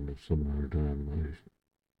on that some other time.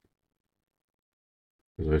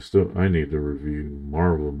 Because I need to review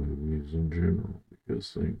Marvel movies in general,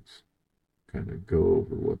 because things kind of go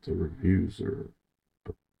over what the reviews are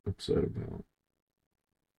upset about.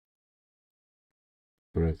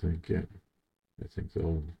 But I think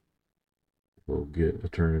we'll get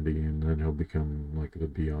Eternity, and then he'll become like the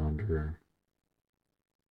Beyonder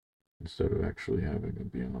instead of actually having a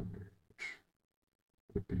Beyonder, which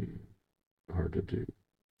would be hard to do.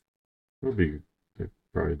 They'd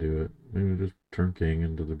probably do it. Maybe just turn King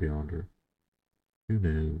into the Beyonder. Who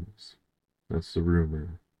knows? That's the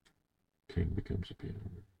rumor. King becomes a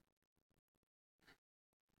Beyonder.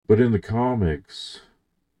 But in the comics,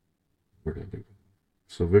 where did I do?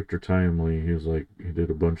 So Victor Timely, he did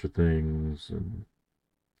a bunch of things and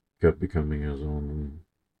kept becoming his own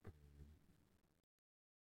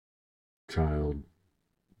child,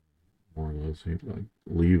 more or less. He'd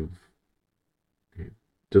he'd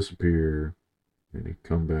disappear, and he'd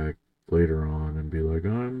come back later on and be like,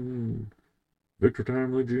 I'm Victor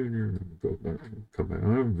Timely Jr. Go back and come back,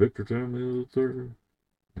 I'm Victor Timely III.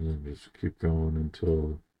 And then just keep going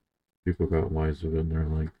until people got wise of it, and they're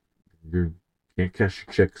like, you can't cash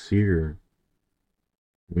your checks here.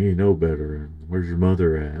 We know better. And where's your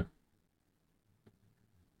mother at?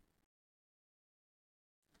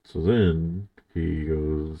 So then he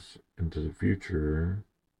goes into the future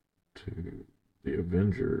to the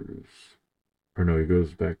Avengers. Or no, he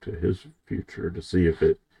goes back to his future to see if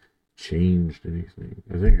it changed anything.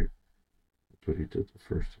 I think that's what he did the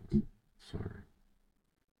first time. Sorry.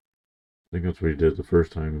 I think that's what he did the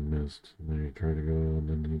first time he missed. And then he tried to go, and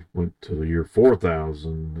then he went to the year 4000,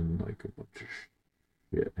 and like a bunch of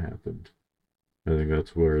shit happened. I think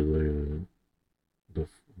that's where the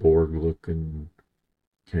Borg-looking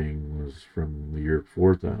King was from the year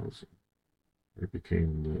 4000. It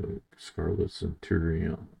became the Scarlet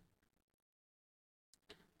Centurion.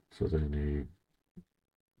 So then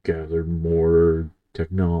he gathered more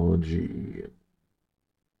technology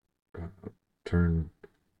and turned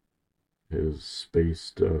his space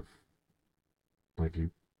stuff, like he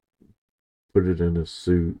put it in his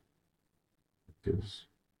suit, because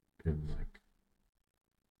and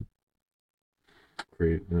like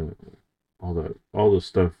create all the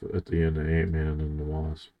stuff at the end of Ant-Man and the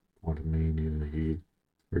Wasp, Quantumania. He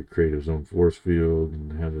recreated his own force field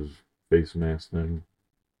and had his face mask thing.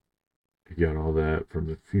 He got all that from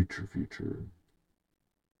the future.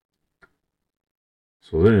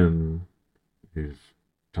 So then he's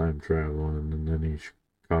time traveling, and then he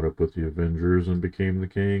caught up with the Avengers and became the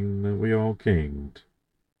king that we all kinged.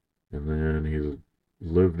 And then he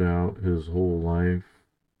lived out his whole life,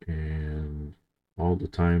 and all the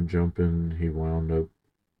time jumping, he wound up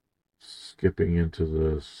skipping into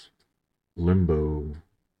this limbo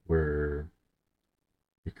where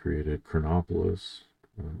he created Chronopolis,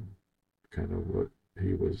 kind of what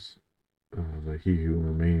he was, the He Who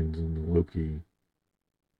Remains in the Loki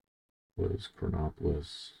was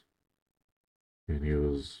Chronopolis, and he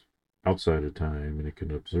was outside of time, and he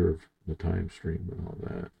could observe the time stream and all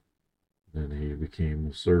that. Then he became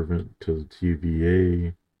a servant to the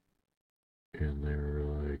TVA, and they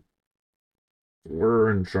were like,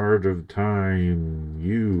 we're in charge of time,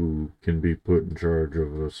 you can be put in charge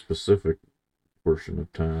of a specific portion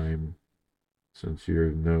of time, since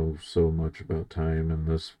you know so much about time, and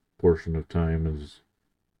this portion of time is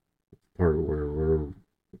part where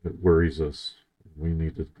it worries us. We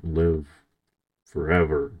need to live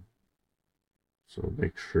forever. So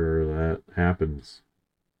make sure that happens.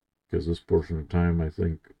 Because this portion of time, I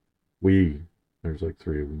think there's like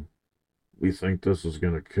 3 of them, we think this is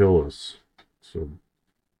going to kill us. So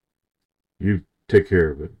you take care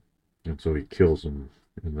of it. And so he kills him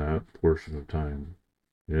in that portion of time.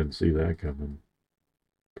 You didn't see that coming.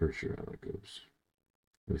 Pretty sure how that goes.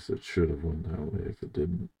 At least it should have went that way if it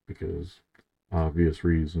didn't, because obvious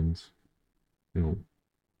reasons. You know,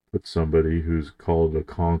 put somebody who's called a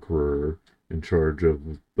conqueror in charge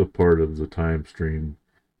of the part of the time stream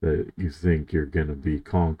that you think you're going to be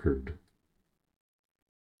conquered.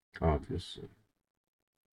 Obviously.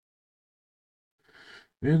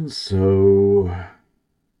 And so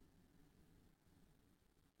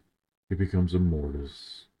he becomes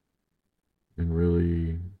Immortus. And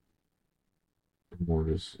really,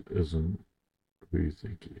 Immortus isn't who you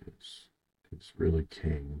think he is. He's really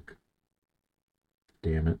king.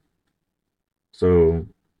 Damn it. So,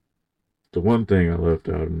 the one thing I left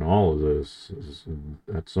out in all of this is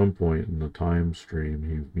at some point in the time stream,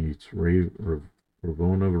 he meets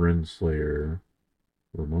Ravonna Renslayer.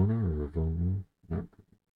 Ramona or Ravonna? Not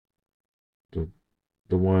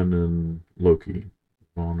the one in Loki.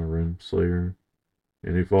 Ravonna Renslayer.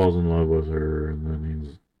 And he falls in love with her, and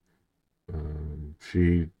then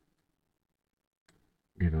she,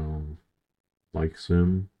 likes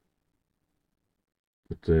him,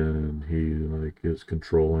 but then he is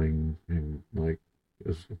controlling and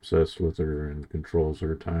is obsessed with her and controls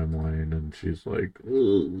her timeline, and she's like,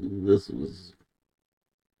 this is.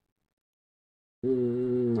 I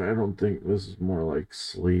don't think this is more like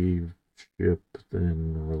slave ship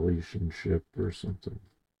than relationship or something.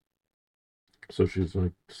 So she's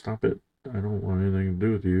like, stop it. I don't want anything to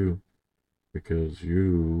do with you because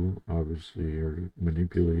you obviously are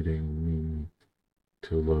manipulating me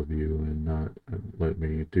to love you and not let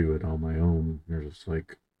me do it on my own. You're just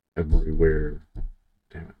like everywhere.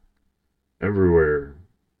 Damn it. Everywhere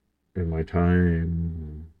in my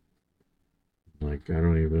time. Like, I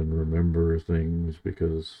don't even remember things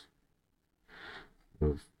because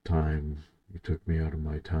of time. You took me out of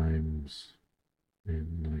my times.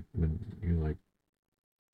 And when you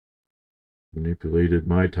manipulated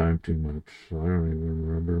my time too much, so I don't even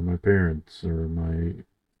remember my parents or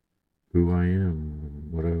who I am,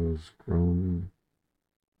 what I was grown,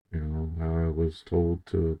 how I was told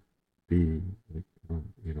to be,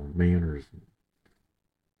 manners, and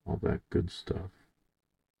all that good stuff.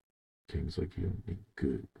 King's like, you don't need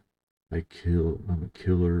good. I'm a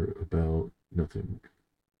killer about nothing.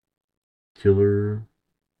 Killer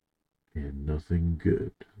and nothing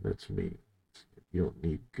good. That's me. You don't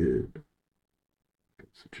need good.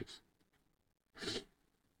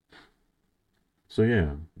 So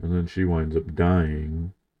yeah, and then she winds up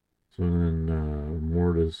dying. So then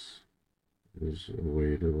Mortis is a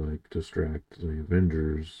way to distract the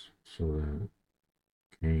Avengers so that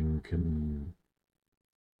Kang can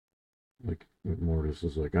Mortis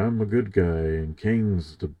is like, I'm a good guy and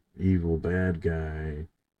Kang's the evil bad guy.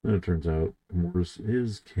 Then it turns out Mortis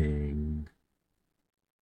is Kang.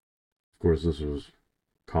 Of course, this was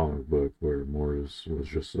a comic book where Mortis was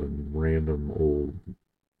just a random old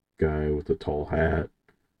guy with a tall hat.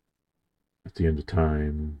 At the end of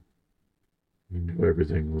time, he knew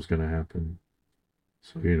everything was going to happen.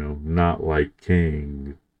 So, not like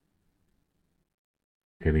Kang.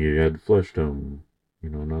 And he had flesh tone,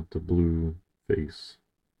 not the blue face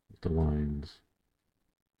with the lines.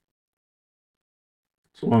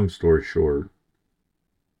 So long story short,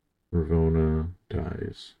 Ravonna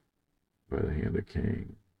dies by the hand of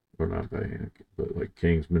Kang. Or not by hand, but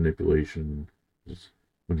Kang's manipulation is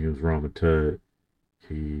when he was Rama Tut,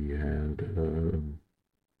 he had a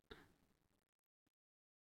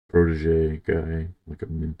protege guy, like a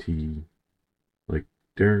mentee, like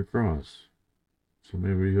Darren Cross. So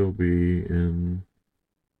maybe he'll be in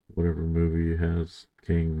whatever movie has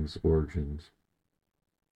Kang's origins.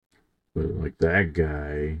 But that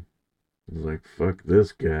guy was like, fuck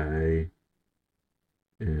this guy.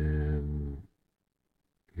 And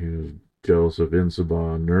he was jealous of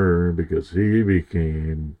Insabar Nur because he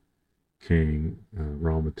became King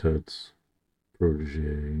Rama Tut's protege.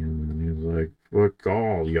 And then he was like, fuck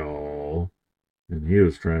all y'all. And he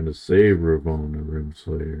was trying to save Ravonna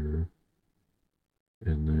Renslayer.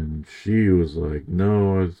 And then she was like,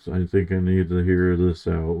 no, I think I need to hear this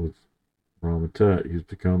out with Rama Tut. He's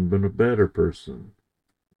become a better person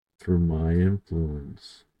through my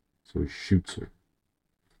influence. So he shoots her.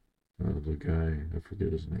 The guy, I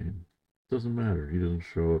forget his name. Doesn't matter. He doesn't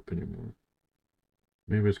show up anymore.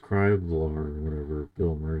 Maybe it's Krivlar or whatever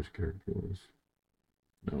Bill Murray's character was.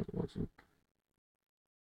 No, it wasn't.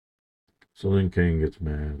 So then Kang gets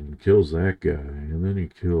mad and kills that guy. And then he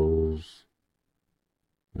kills...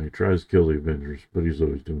 He tries to kill the Avengers, but he's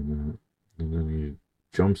always doing that. And then he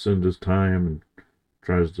jumps into his time and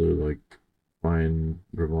tries to, find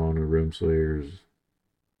Ravonna Renslayer's,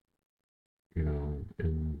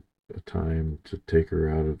 in a time to take her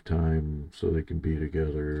out of time so they can be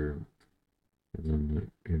together. And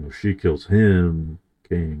then, she kills him,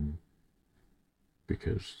 Kang,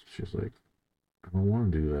 because she's like, I don't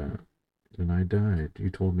want to do that. And I died. You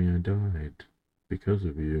told me I died because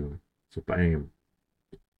of you. So bam.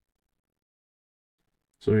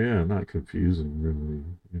 So yeah, not confusing really.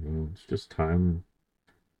 It's just time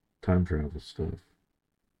travel stuff.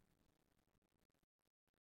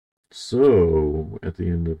 So at the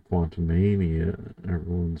end of Quantumania,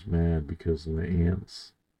 everyone's mad because the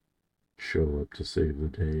ants show up to save the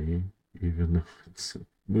day, even though it's a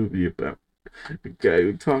movie about a guy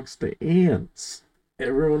who talks to ants.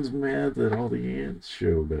 Everyone's mad that all the ants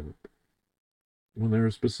showed up when they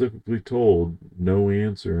were specifically told no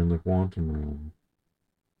ants are in the quantum realm.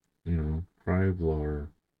 Krivlar,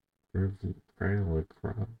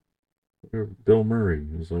 Bill Murray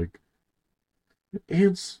is like,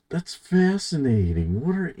 ants, that's fascinating.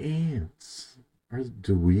 What are ants?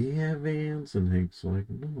 Do we have ants? And Hank's like,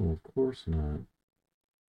 no, of course not.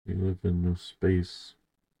 You live in a space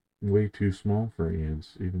way too small for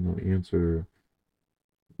ants, even though ants are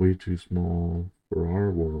way too small for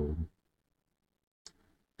our world.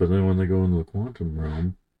 But then when they go into the quantum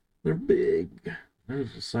realm, they're big. They're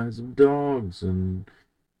the size of dogs and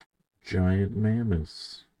giant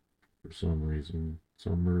mammoths for some reason.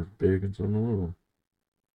 Some are big and some are little.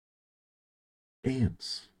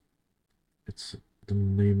 Ants. It's the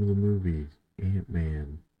name of the movie,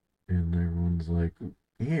 Ant-Man. And everyone's like,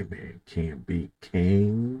 Ant-Man can't beat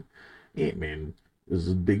Kang. Ant-Man is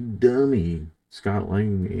a big dummy. Scott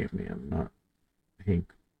Lang Ant-Man, not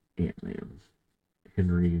Hank Ant-Man.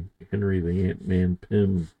 Henry the Ant-Man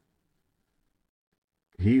Pym.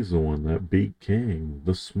 He's the one that beat Kang,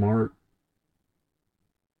 the smart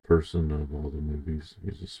person of all the movies.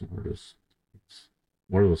 He's the smartest. He's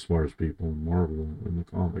one of the smartest people in Marvel in the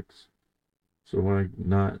comics. So why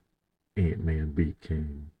not Ant-Man beat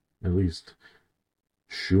Kang? At least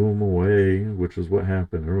shoo him away, which is what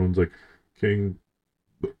happened. Everyone's like, King,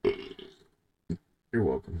 you're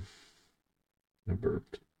welcome. I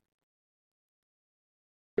burped.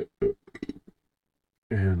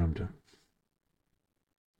 And I'm done.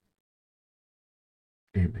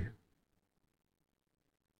 Ant-Man.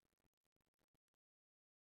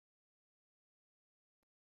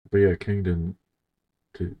 But yeah, King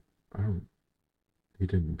he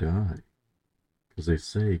didn't die. Because they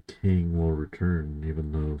say King will return,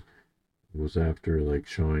 even though it was after, like,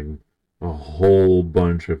 showing a whole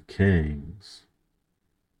bunch of Kangs.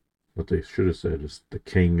 What they should have said is the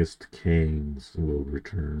Kangest Kangs will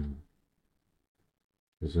return.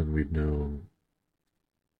 Because then we'd know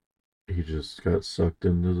he just got sucked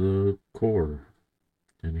into the core.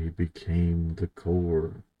 And he became the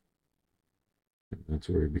core. And that's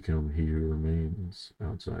where he became He Who Remains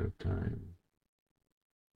outside of time.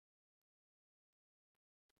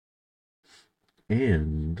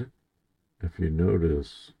 And if you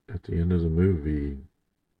notice at the end of the movie,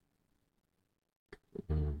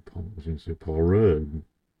 Paul Rudd,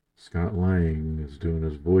 Scott Lang is doing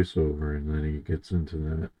his voiceover, and then he gets into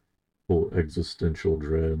that whole existential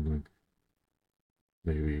dread, like,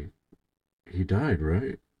 maybe he died,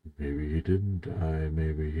 right? Maybe he didn't die.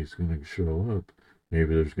 Maybe he's going to show up.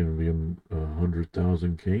 Maybe there's going to be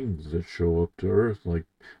 100,000 kings that show up to Earth like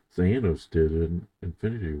Thanos did in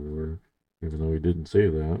Infinity War. Even though he didn't say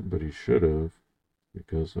that, but he should have,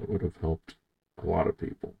 because that would have helped a lot of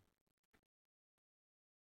people.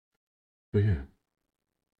 But yeah.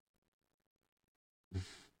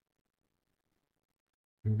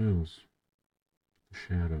 Who knows? The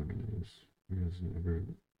Shadow knows. You guys never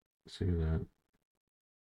see that.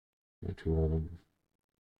 I'm too old.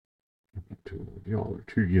 I'm not too old. Y'all are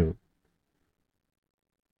too young.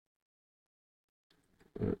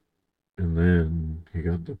 And then he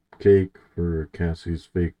got the cake for Cassie's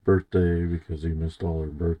fake birthday because he missed all her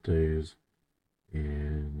birthdays.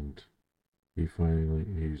 And he's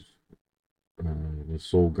the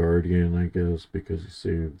sole guardian, I guess, because he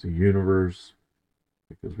saved the universe.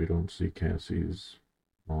 Because we don't see Cassie's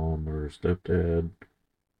mom or stepdad,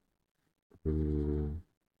 who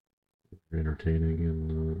were entertaining in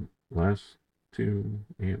the last two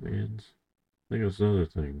Ant-Mans. I think that's another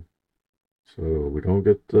thing. So we don't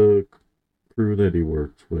get the crew that he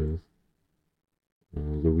works with,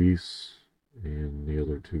 Luis and the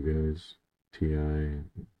other two guys, T.I.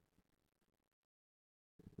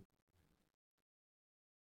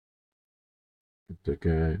 The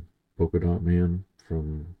guy, Polka Dot Man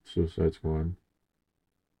from Suicide Squad.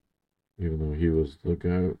 Even though he was the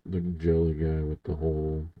guy, the jelly guy with the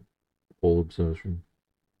whole obsession.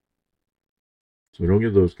 So we don't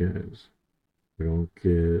get those guys. We don't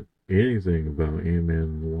get anything about Ant-Man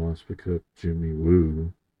and the Wasp except Jimmy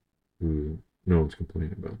Woo, who no one's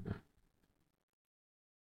complaining about that.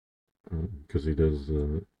 Because he does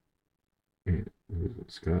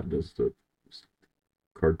Scott does the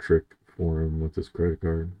card trick for him with his credit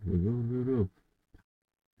card. Like, no.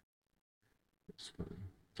 It's funny.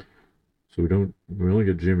 So we only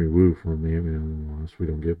get Jimmy Woo from Ant-Man and the Wasp. We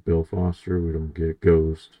don't get Bill Foster. We don't get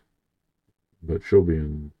Ghost. But she'll be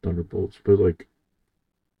in Thunderbolts. But, like,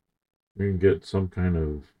 we can get some kind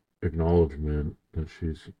of acknowledgement that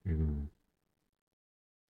she's,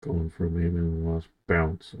 going from Ant-Man and the Wasp,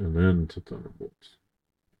 bounce, and then to Thunderbolts.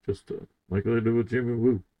 Just like they do with Jimmy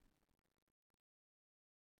Woo.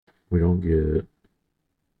 We don't get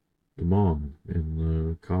the mom and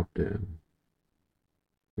the cop dad.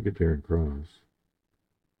 Look at Darren Cross.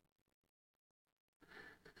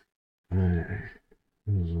 That's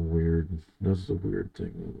the weird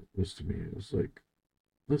thing that was to me. It was like,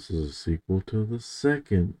 this is a sequel to this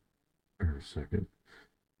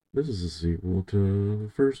is a sequel to the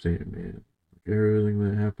first Ant-Man. Like, everything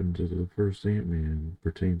that happened to the first Ant-Man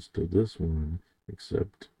pertains to this one,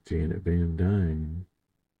 except Janet Van Dyne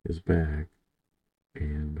is back,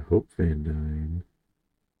 and Hope Van Dyne,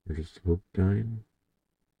 or just Hope Dyne?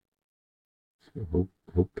 So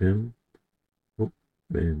Hope Van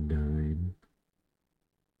Dyne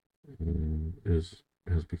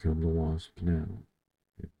has become the Wasp now.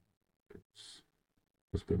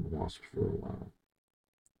 It's been Wasp for a while.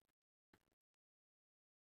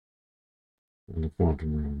 In the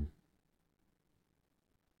Quantum Realm.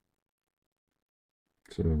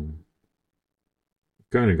 So,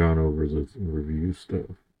 kind of gone over the review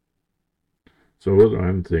stuff. So what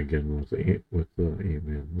I'm thinking with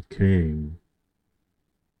Ant-Man, with Kang,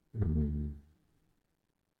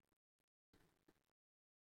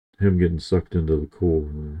 him getting sucked into the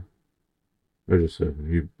core. I just said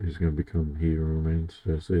he's going to become Hero Man.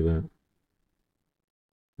 Did I say that?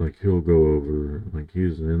 Like, he'll go over, like,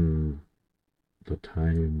 he's in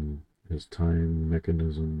his time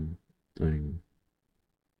mechanism thing.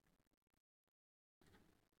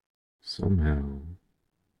 Somehow,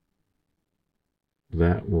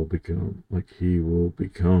 that will become, like, he will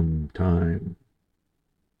become time.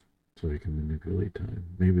 So he can manipulate time.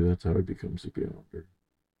 Maybe that's how he becomes the Beyonder.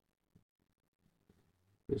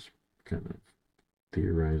 Just kind of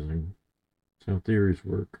theorizing. That's how theories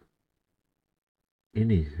work.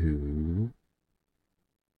 Anywho,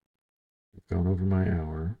 I've gone over my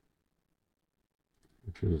hour,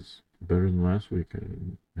 which is better than last week. I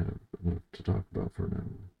didn't have enough to talk about for an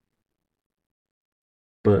hour.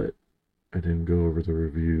 But I didn't go over the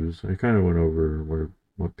reviews. I kind of went over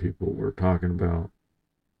what people were talking about.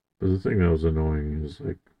 But the thing that was annoying is,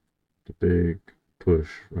 like, the big push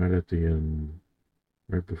right at the end,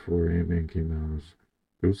 right before Ant-Man came out, was,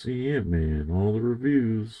 go see Ant-Man. All the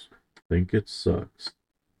reviews think it sucks.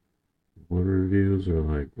 All the reviews are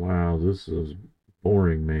like, wow, this is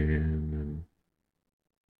boring, man. And,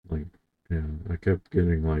 like, yeah, I kept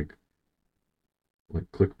getting, like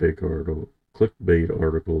clickbait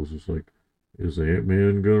articles. It's like, is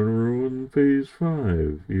Ant-Man gonna ruin Phase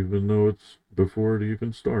 5, even though it's before it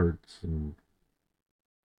even starts? And,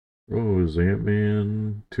 oh, is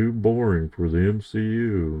Ant-Man too boring for the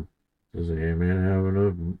MCU? Does Ant-Man have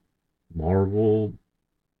enough Marvel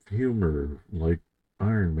humor like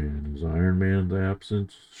Iron Man? Is Iron Man's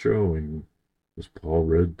absence showing? Is Paul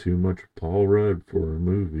Rudd too much Paul Rudd for a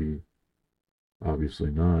movie?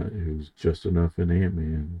 Obviously not. It was just enough in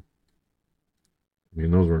Ant-Man. I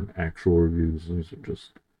mean, those weren't actual reviews. These are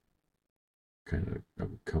just kind of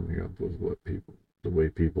coming up with the way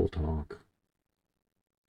people talk.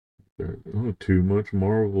 Too much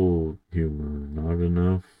Marvel humor, not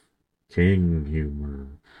enough Kang humor.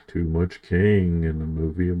 Too much Kang in a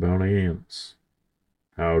movie about ants.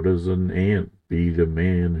 How does an ant beat a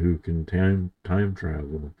man who can time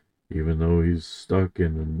travel, even though he's stuck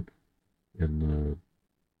in the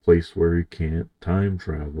place where he can't time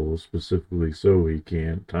travel, specifically so he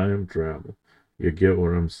can't time travel? You get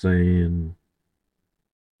what I'm saying?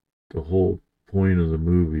 The whole point of the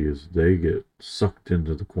movie is they get sucked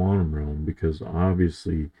into the quantum realm because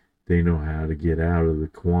obviously they know how to get out of the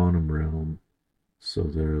quantum realm. So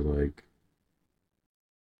they're, like,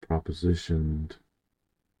 propositioned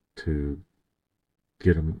to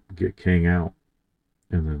get Kang out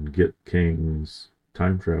and then get Kang's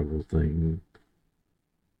time travel thing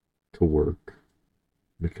to work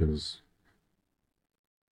because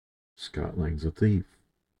Scott Lang's a thief.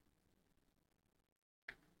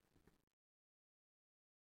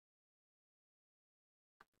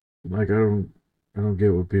 Like, I don't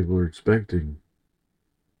get what people are expecting.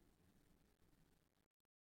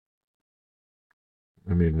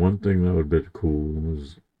 I mean, one thing that would be cool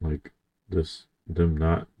was, like, them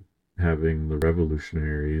not having the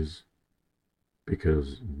revolutionaries,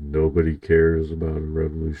 because nobody cares about a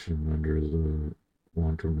revolution under the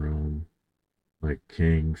quantum realm. Like,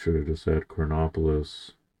 Kang should have just had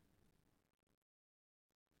Chronopolis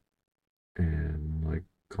and, like,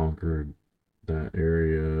 conquered that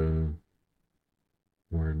area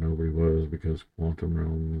where nobody was, because quantum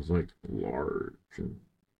realm is, like, large and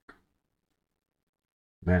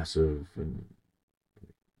massive, and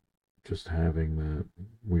just having that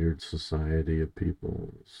weird society of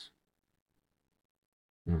people is,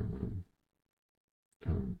 I don't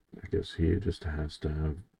know. I guess he just has to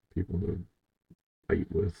have people to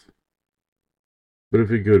fight with. But if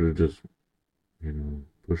he could have just,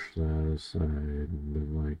 pushed that aside and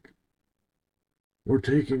been like, we're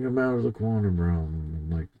taking him out of the quantum realm, and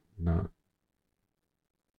like not,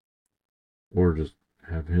 or just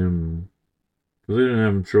have him, because they didn't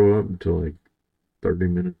have him show up until like 30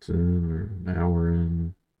 minutes in or an hour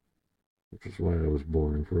in, which is why I was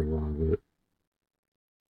boring for a lot of it.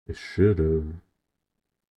 It should have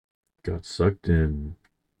got sucked in,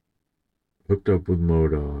 hooked up with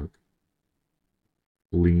MODOK,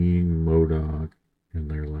 fleeing MODOK, and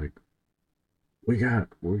they're like,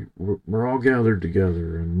 we're all gathered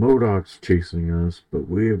together, and MODOK's chasing us, but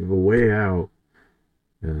we have a way out.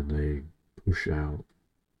 And they push out,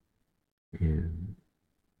 and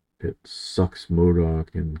it sucks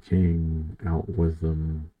MODOK and King out with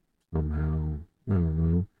them somehow. I don't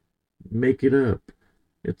know. Make it up.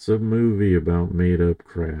 It's a movie about made up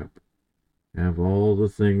crap. Have all the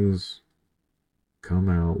things come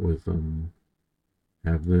out with them.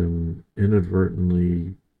 Have them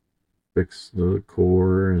inadvertently fix the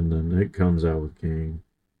core, and then it comes out with King.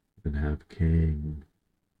 And have King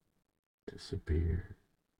disappear.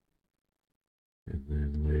 And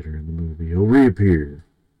then later in the movie, he'll reappear.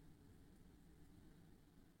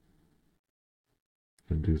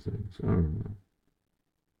 And do things. I don't know.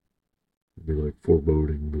 It'd be like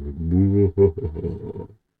foreboding. Be like,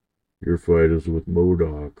 your fight is with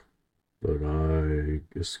MODOK, but I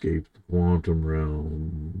escaped the quantum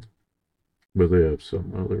realm. But they have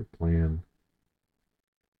some other plan.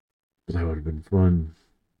 But that would have been fun.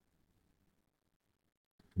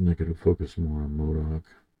 And they could have focused more on MODOK.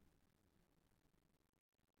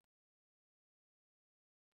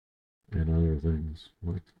 And other things,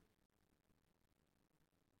 like,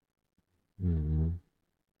 I don't know,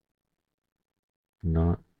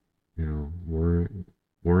 not,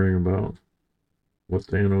 worrying about what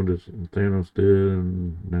Thanos did,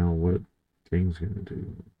 and now what King's gonna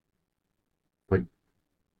do. Fight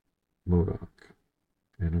MODOK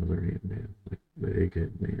and other Ant-Man, like the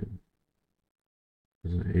Egghead Man.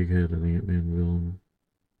 Isn't Egghead an Ant-Man villain?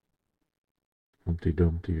 Humpty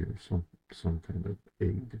Dumpty or some kind of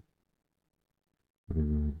egg.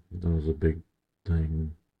 That was a big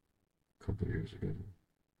thing a couple years ago.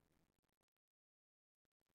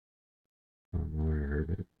 I don't know where I heard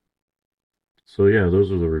it. So yeah,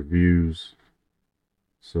 those are the reviews.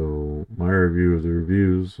 So my review of the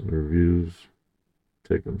reviews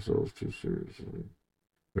take themselves too seriously.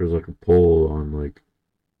 There's like a poll on like,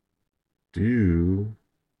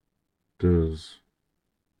 does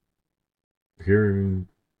hearing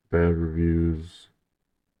bad reviews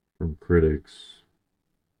from critics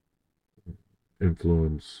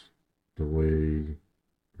influence the way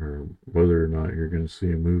or whether or not you're going to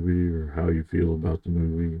see a movie or how you feel about the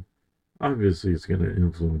movie? Obviously, it's going to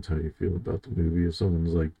influence how you feel about the movie. If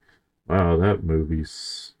someone's like, wow, that movie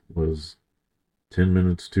was 10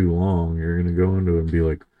 minutes too long, you're going to go into it and be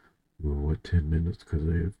like, well, what 10 minutes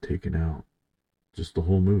could they have taken out? Just the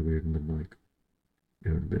whole movie would have been like, it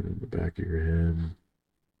would have been in the back of your head.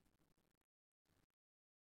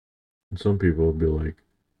 And some people will be like,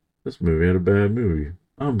 this movie had a bad movie.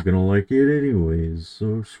 I'm gonna like it anyways,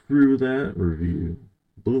 so screw that review.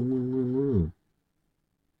 Boom, boom, boom, boom.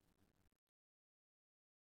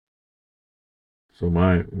 So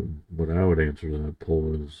what I would answer to that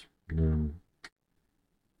poll is,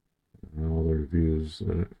 all the reviews,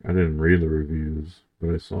 I didn't read the reviews,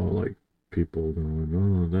 but I saw like people going,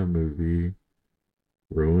 oh, that movie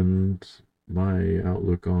ruined my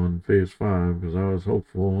outlook on Phase 5 because I was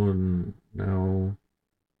hopeful, and now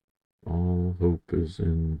all hope is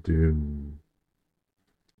in doom.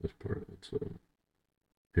 That's part of it's a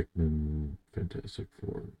Hickman Fantastic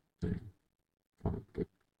Four thing. Comic book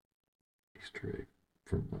Easter egg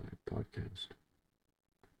from my podcast.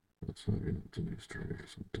 Let's not get into Easter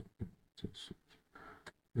eggs. It's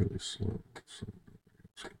really slow. So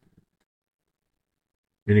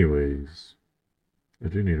anyways, I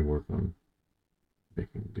do need to work on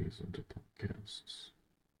making these into podcasts.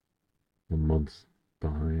 A month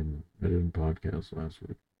behind. I didn't podcast last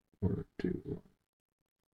week or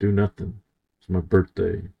do nothing. It's my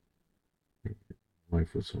birthday.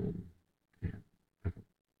 Wife was home, and I don't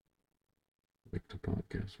like to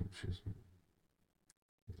podcast when she's home.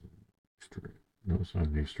 Easter egg. No, it's not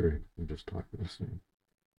an Easter egg. I'm just talking the same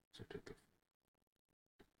as I did before.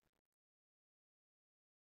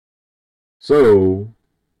 So,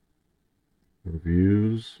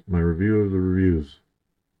 reviews. My review of the reviews.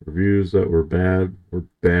 Reviews that were bad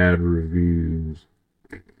reviews.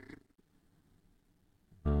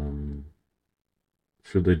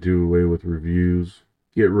 Should they do away with reviews?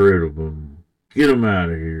 Get rid of them. Get them out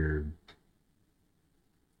of here.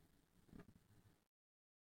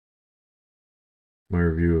 my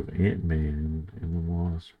review of Ant-Man and the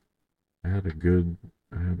Wasp. I had a good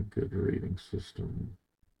rating system.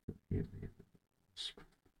 Ant-Man and the Wasp.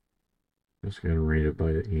 Just gonna rate it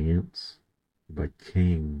by the ants, by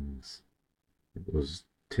kings. It was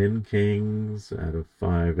 10 kings out of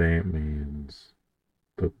 5 Ant-Mans.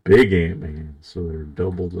 But big Ant-Man, so they're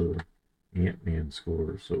double the Ant-Man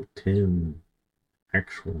score. So 10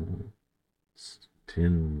 actual,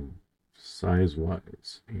 10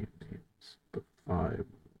 size-wise Ant-Mans, but 5,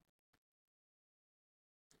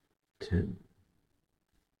 10.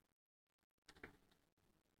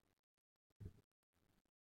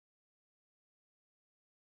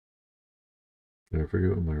 I forget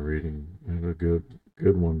what my rating. I had a good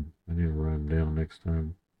one. I need to write them down next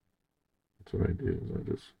time. That's what I do. Is I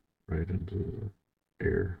just write into the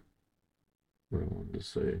air what I wanted to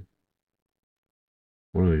say.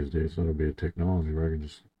 One of these days that'll be a technology where I can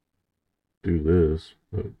just do this,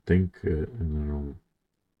 but think it, and then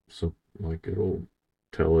it'll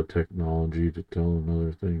tell a technology to tell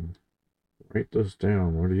another thing. Write this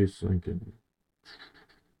down. What are you thinking?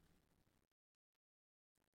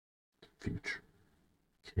 Future.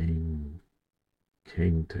 King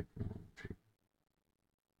technology.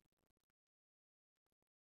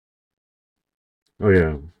 Oh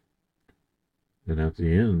yeah. And at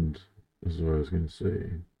the end, this is what I was going to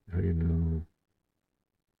say. How you know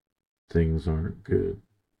things aren't good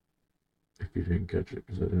if you didn't catch it,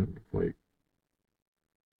 because I didn't quite.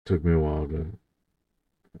 Took me a while to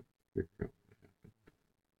figure out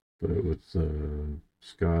what happened. But with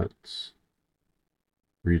Scott's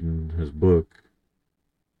reading his book,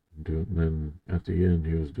 and then at the end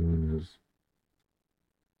he was doing his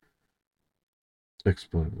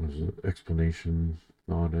explanation,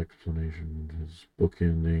 thought explanation, his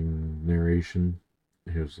bookending narration.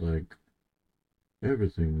 He was like,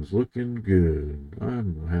 everything's looking good.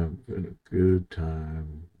 I'm having a good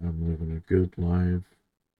time. I'm living a good life.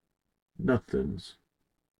 There's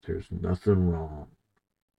nothing wrong.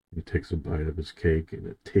 He takes a bite of his cake and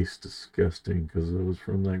it tastes disgusting because it was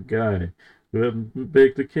from that guy who hadn't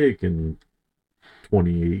baked a cake in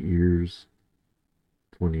 28 years.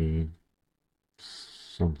 20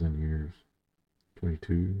 something years.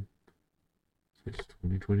 22. It's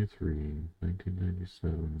 2023,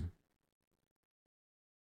 1997.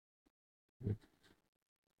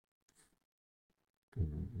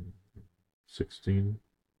 16,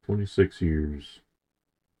 26 years.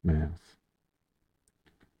 Math.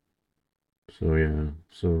 So yeah,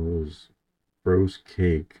 so it was gross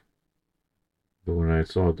cake. But when I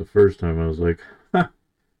saw it the first time, I was like, ha!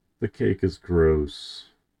 The cake is gross.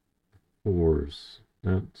 Of course.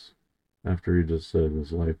 That's after he just said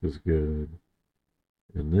his life is good.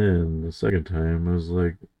 And then the second time, I was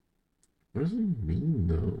like, what does he mean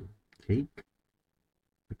though? Cake?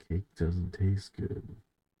 The cake doesn't taste good.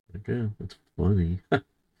 Like, yeah, it's funny.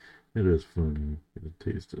 It is funny. It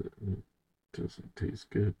doesn't taste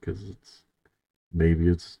good because maybe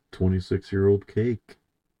it's 26-year-old cake.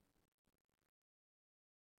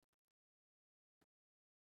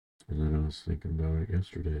 And then I was thinking about it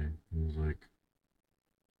yesterday. I was like,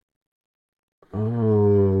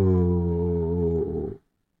 oh,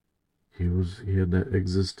 he had that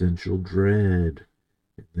existential dread.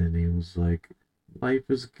 And then he was like, life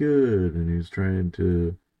is good. And he was trying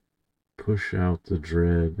to push out the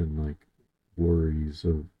dread and like worries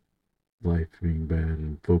of life being bad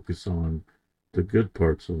and focus on the good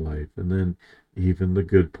parts of life. And then even the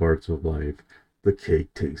good parts of life, the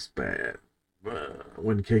cake tastes bad.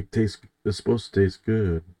 When cake is supposed to taste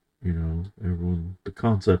good, everyone, the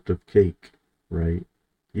concept of cake, right?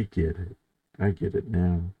 You get it. I get it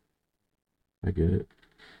now. I get it.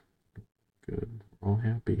 Good. All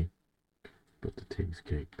happy. But the taste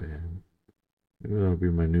cake bad. Maybe that'll be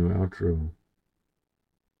my new outro.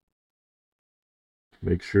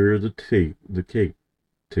 Make sure the cake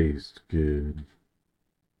tastes good.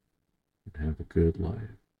 And have a good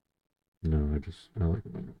life. No, I like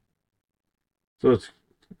my. So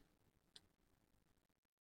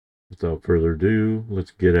without further ado, let's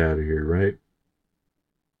get out of here, right?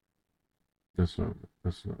 That's not,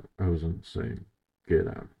 I wasn't saying get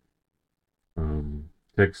out.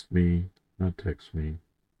 Text me, not text me.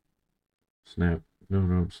 Snapchat.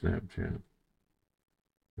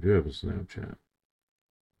 I do have a Snapchat,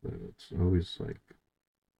 but it's always like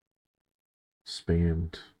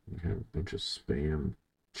spammed. You have a bunch of spam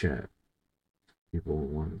chat. People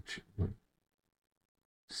want to like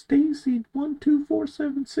Stacy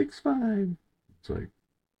 124765. It's like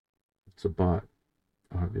it's a bot,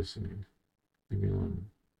 obviously. Leave me alone.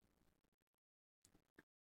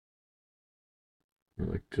 Or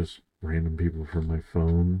like just random people from my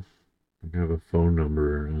phone. I have a phone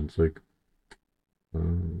number, and it's like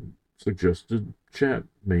suggested chat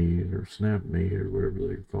mate or snap mate or whatever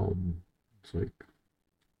they call them. It's like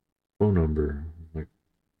phone number. Like,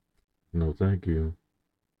 no, thank you.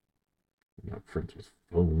 I'm not friends with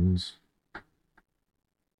phones.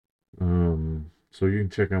 So you can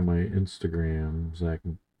check out my Instagram, Zach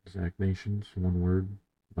Nations, one word.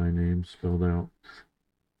 My name spelled out.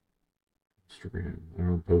 Instagram. I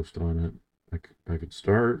don't post on it. I could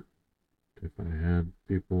start if I had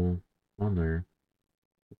people on there,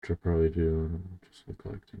 which I probably do, and I'm just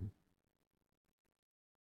neglecting.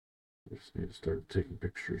 I just need to start taking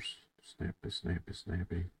pictures.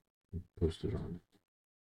 Snappy. And post it on.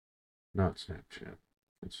 Not Snapchat.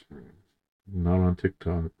 Instagram. Not on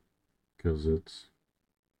TikTok, because it's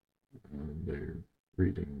they're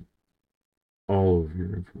reading all of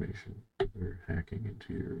your information. They're hacking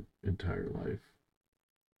into your entire life.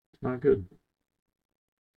 It's not good.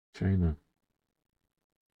 China.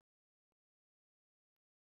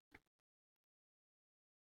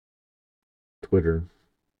 Twitter.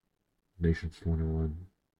 Nations21.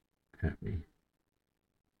 At me.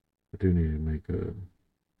 I do need to make a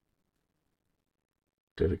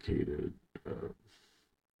dedicated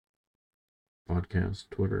podcast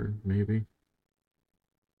Twitter, maybe.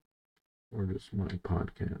 Or just my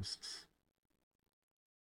podcasts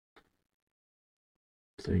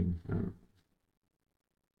thing.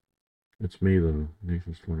 It's me though,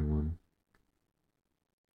 Nations21.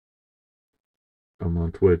 I'm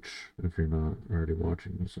on Twitch, if you're not already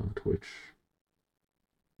watching this on Twitch.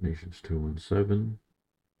 Nations217.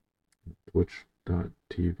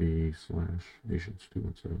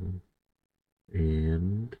 Twitch.tv/Nations217.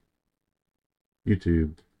 And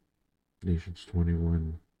YouTube,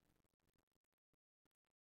 Nations21.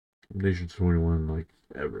 Nations21 like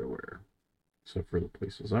everywhere, except for the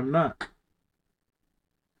places I'm not.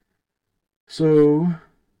 So,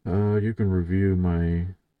 you can review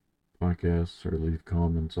my podcasts or leave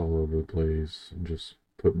comments all over the place and just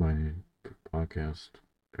put my podcast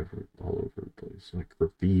all over the place, like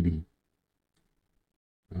graffiti.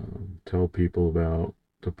 Tell people about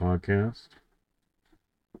the podcast.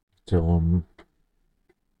 Tell them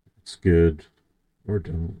it's good, or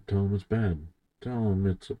don't tell them it's bad. Tell them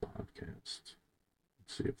it's a podcast.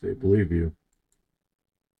 See if they believe you.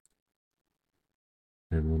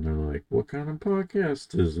 And when they're like, what kind of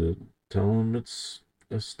podcast is it? Tell them it's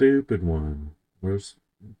a stupid one. Where's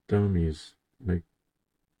dummies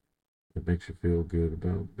it makes you feel good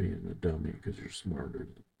about being a dummy because you're smarter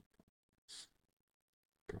than us.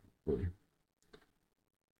 Probably.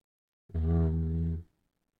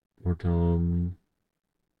 Or tell them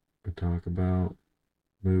to talk about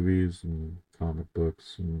movies and comic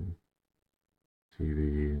books and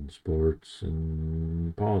TV and sports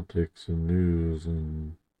and politics and news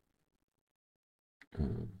and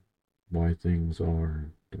why things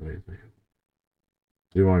are the way they are.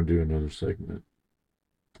 Do you want to do another segment?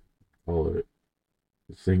 Call it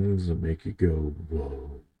things that make you go,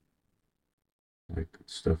 whoa. Like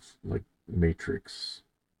stuff like Matrix.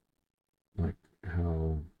 Like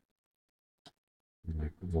how,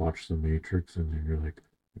 like, watch the Matrix and then you're like,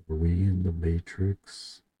 are we in the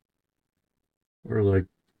Matrix? Or like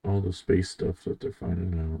all the space stuff that they're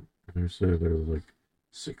finding out. They said there's like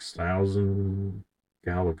 6,000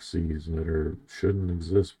 galaxies that shouldn't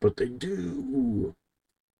exist, but they do.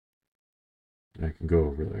 I can go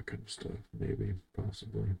over that kind of stuff, maybe,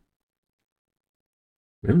 possibly.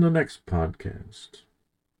 In the next podcast,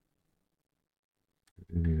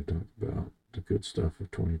 we need to talk about the good stuff of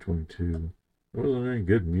 2022. There wasn't any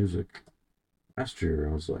good music. Last year,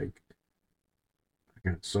 I was like, I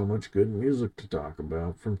got so much good music to talk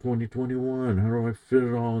about from 2021. How do I fit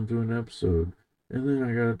it all into an episode? And then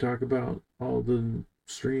I got to talk about all the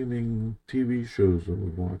streaming TV shows that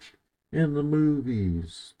we've watched. And the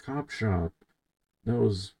movies. Cop Shop. That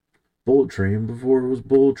was Bullet Train before it was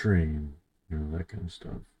Bullet Train. You know, that kind of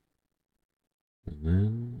stuff. And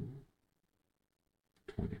then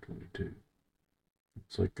 2022.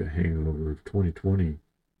 It's like a hangover of 2020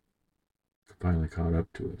 finally caught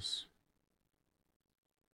up to us.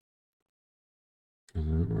 And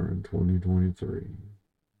then we're in 2023.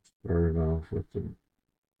 Started off with the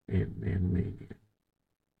Ant-Man Mania.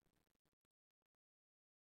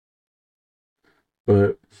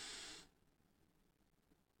 But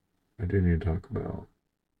I do need to talk about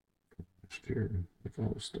last year with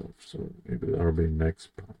all the stuff. So maybe that'll be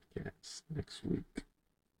next podcast, next week.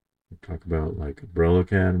 We'll talk about like Umbrella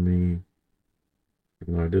Academy.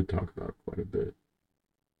 Even though I did talk about it quite a bit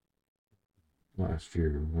last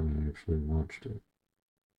year when I actually watched it.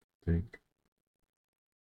 I think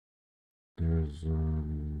there's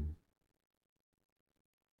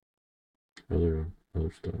other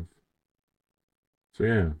stuff. So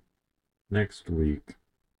yeah, next week,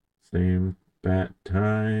 same bat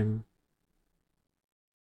time,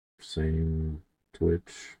 same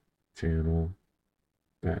Twitch channel,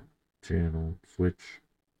 bat channel, Switch.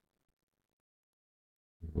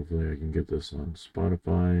 Hopefully I can get this on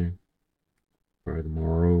Spotify by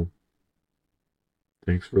tomorrow.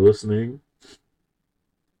 Thanks for listening.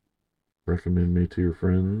 Recommend me to your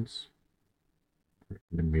friends.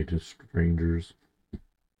 Recommend me to strangers.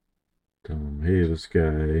 Tell them, hey, this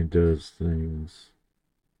guy does things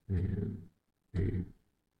and he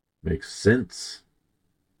makes sense.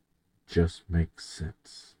 Just makes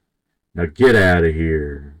sense. Now get out of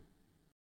here.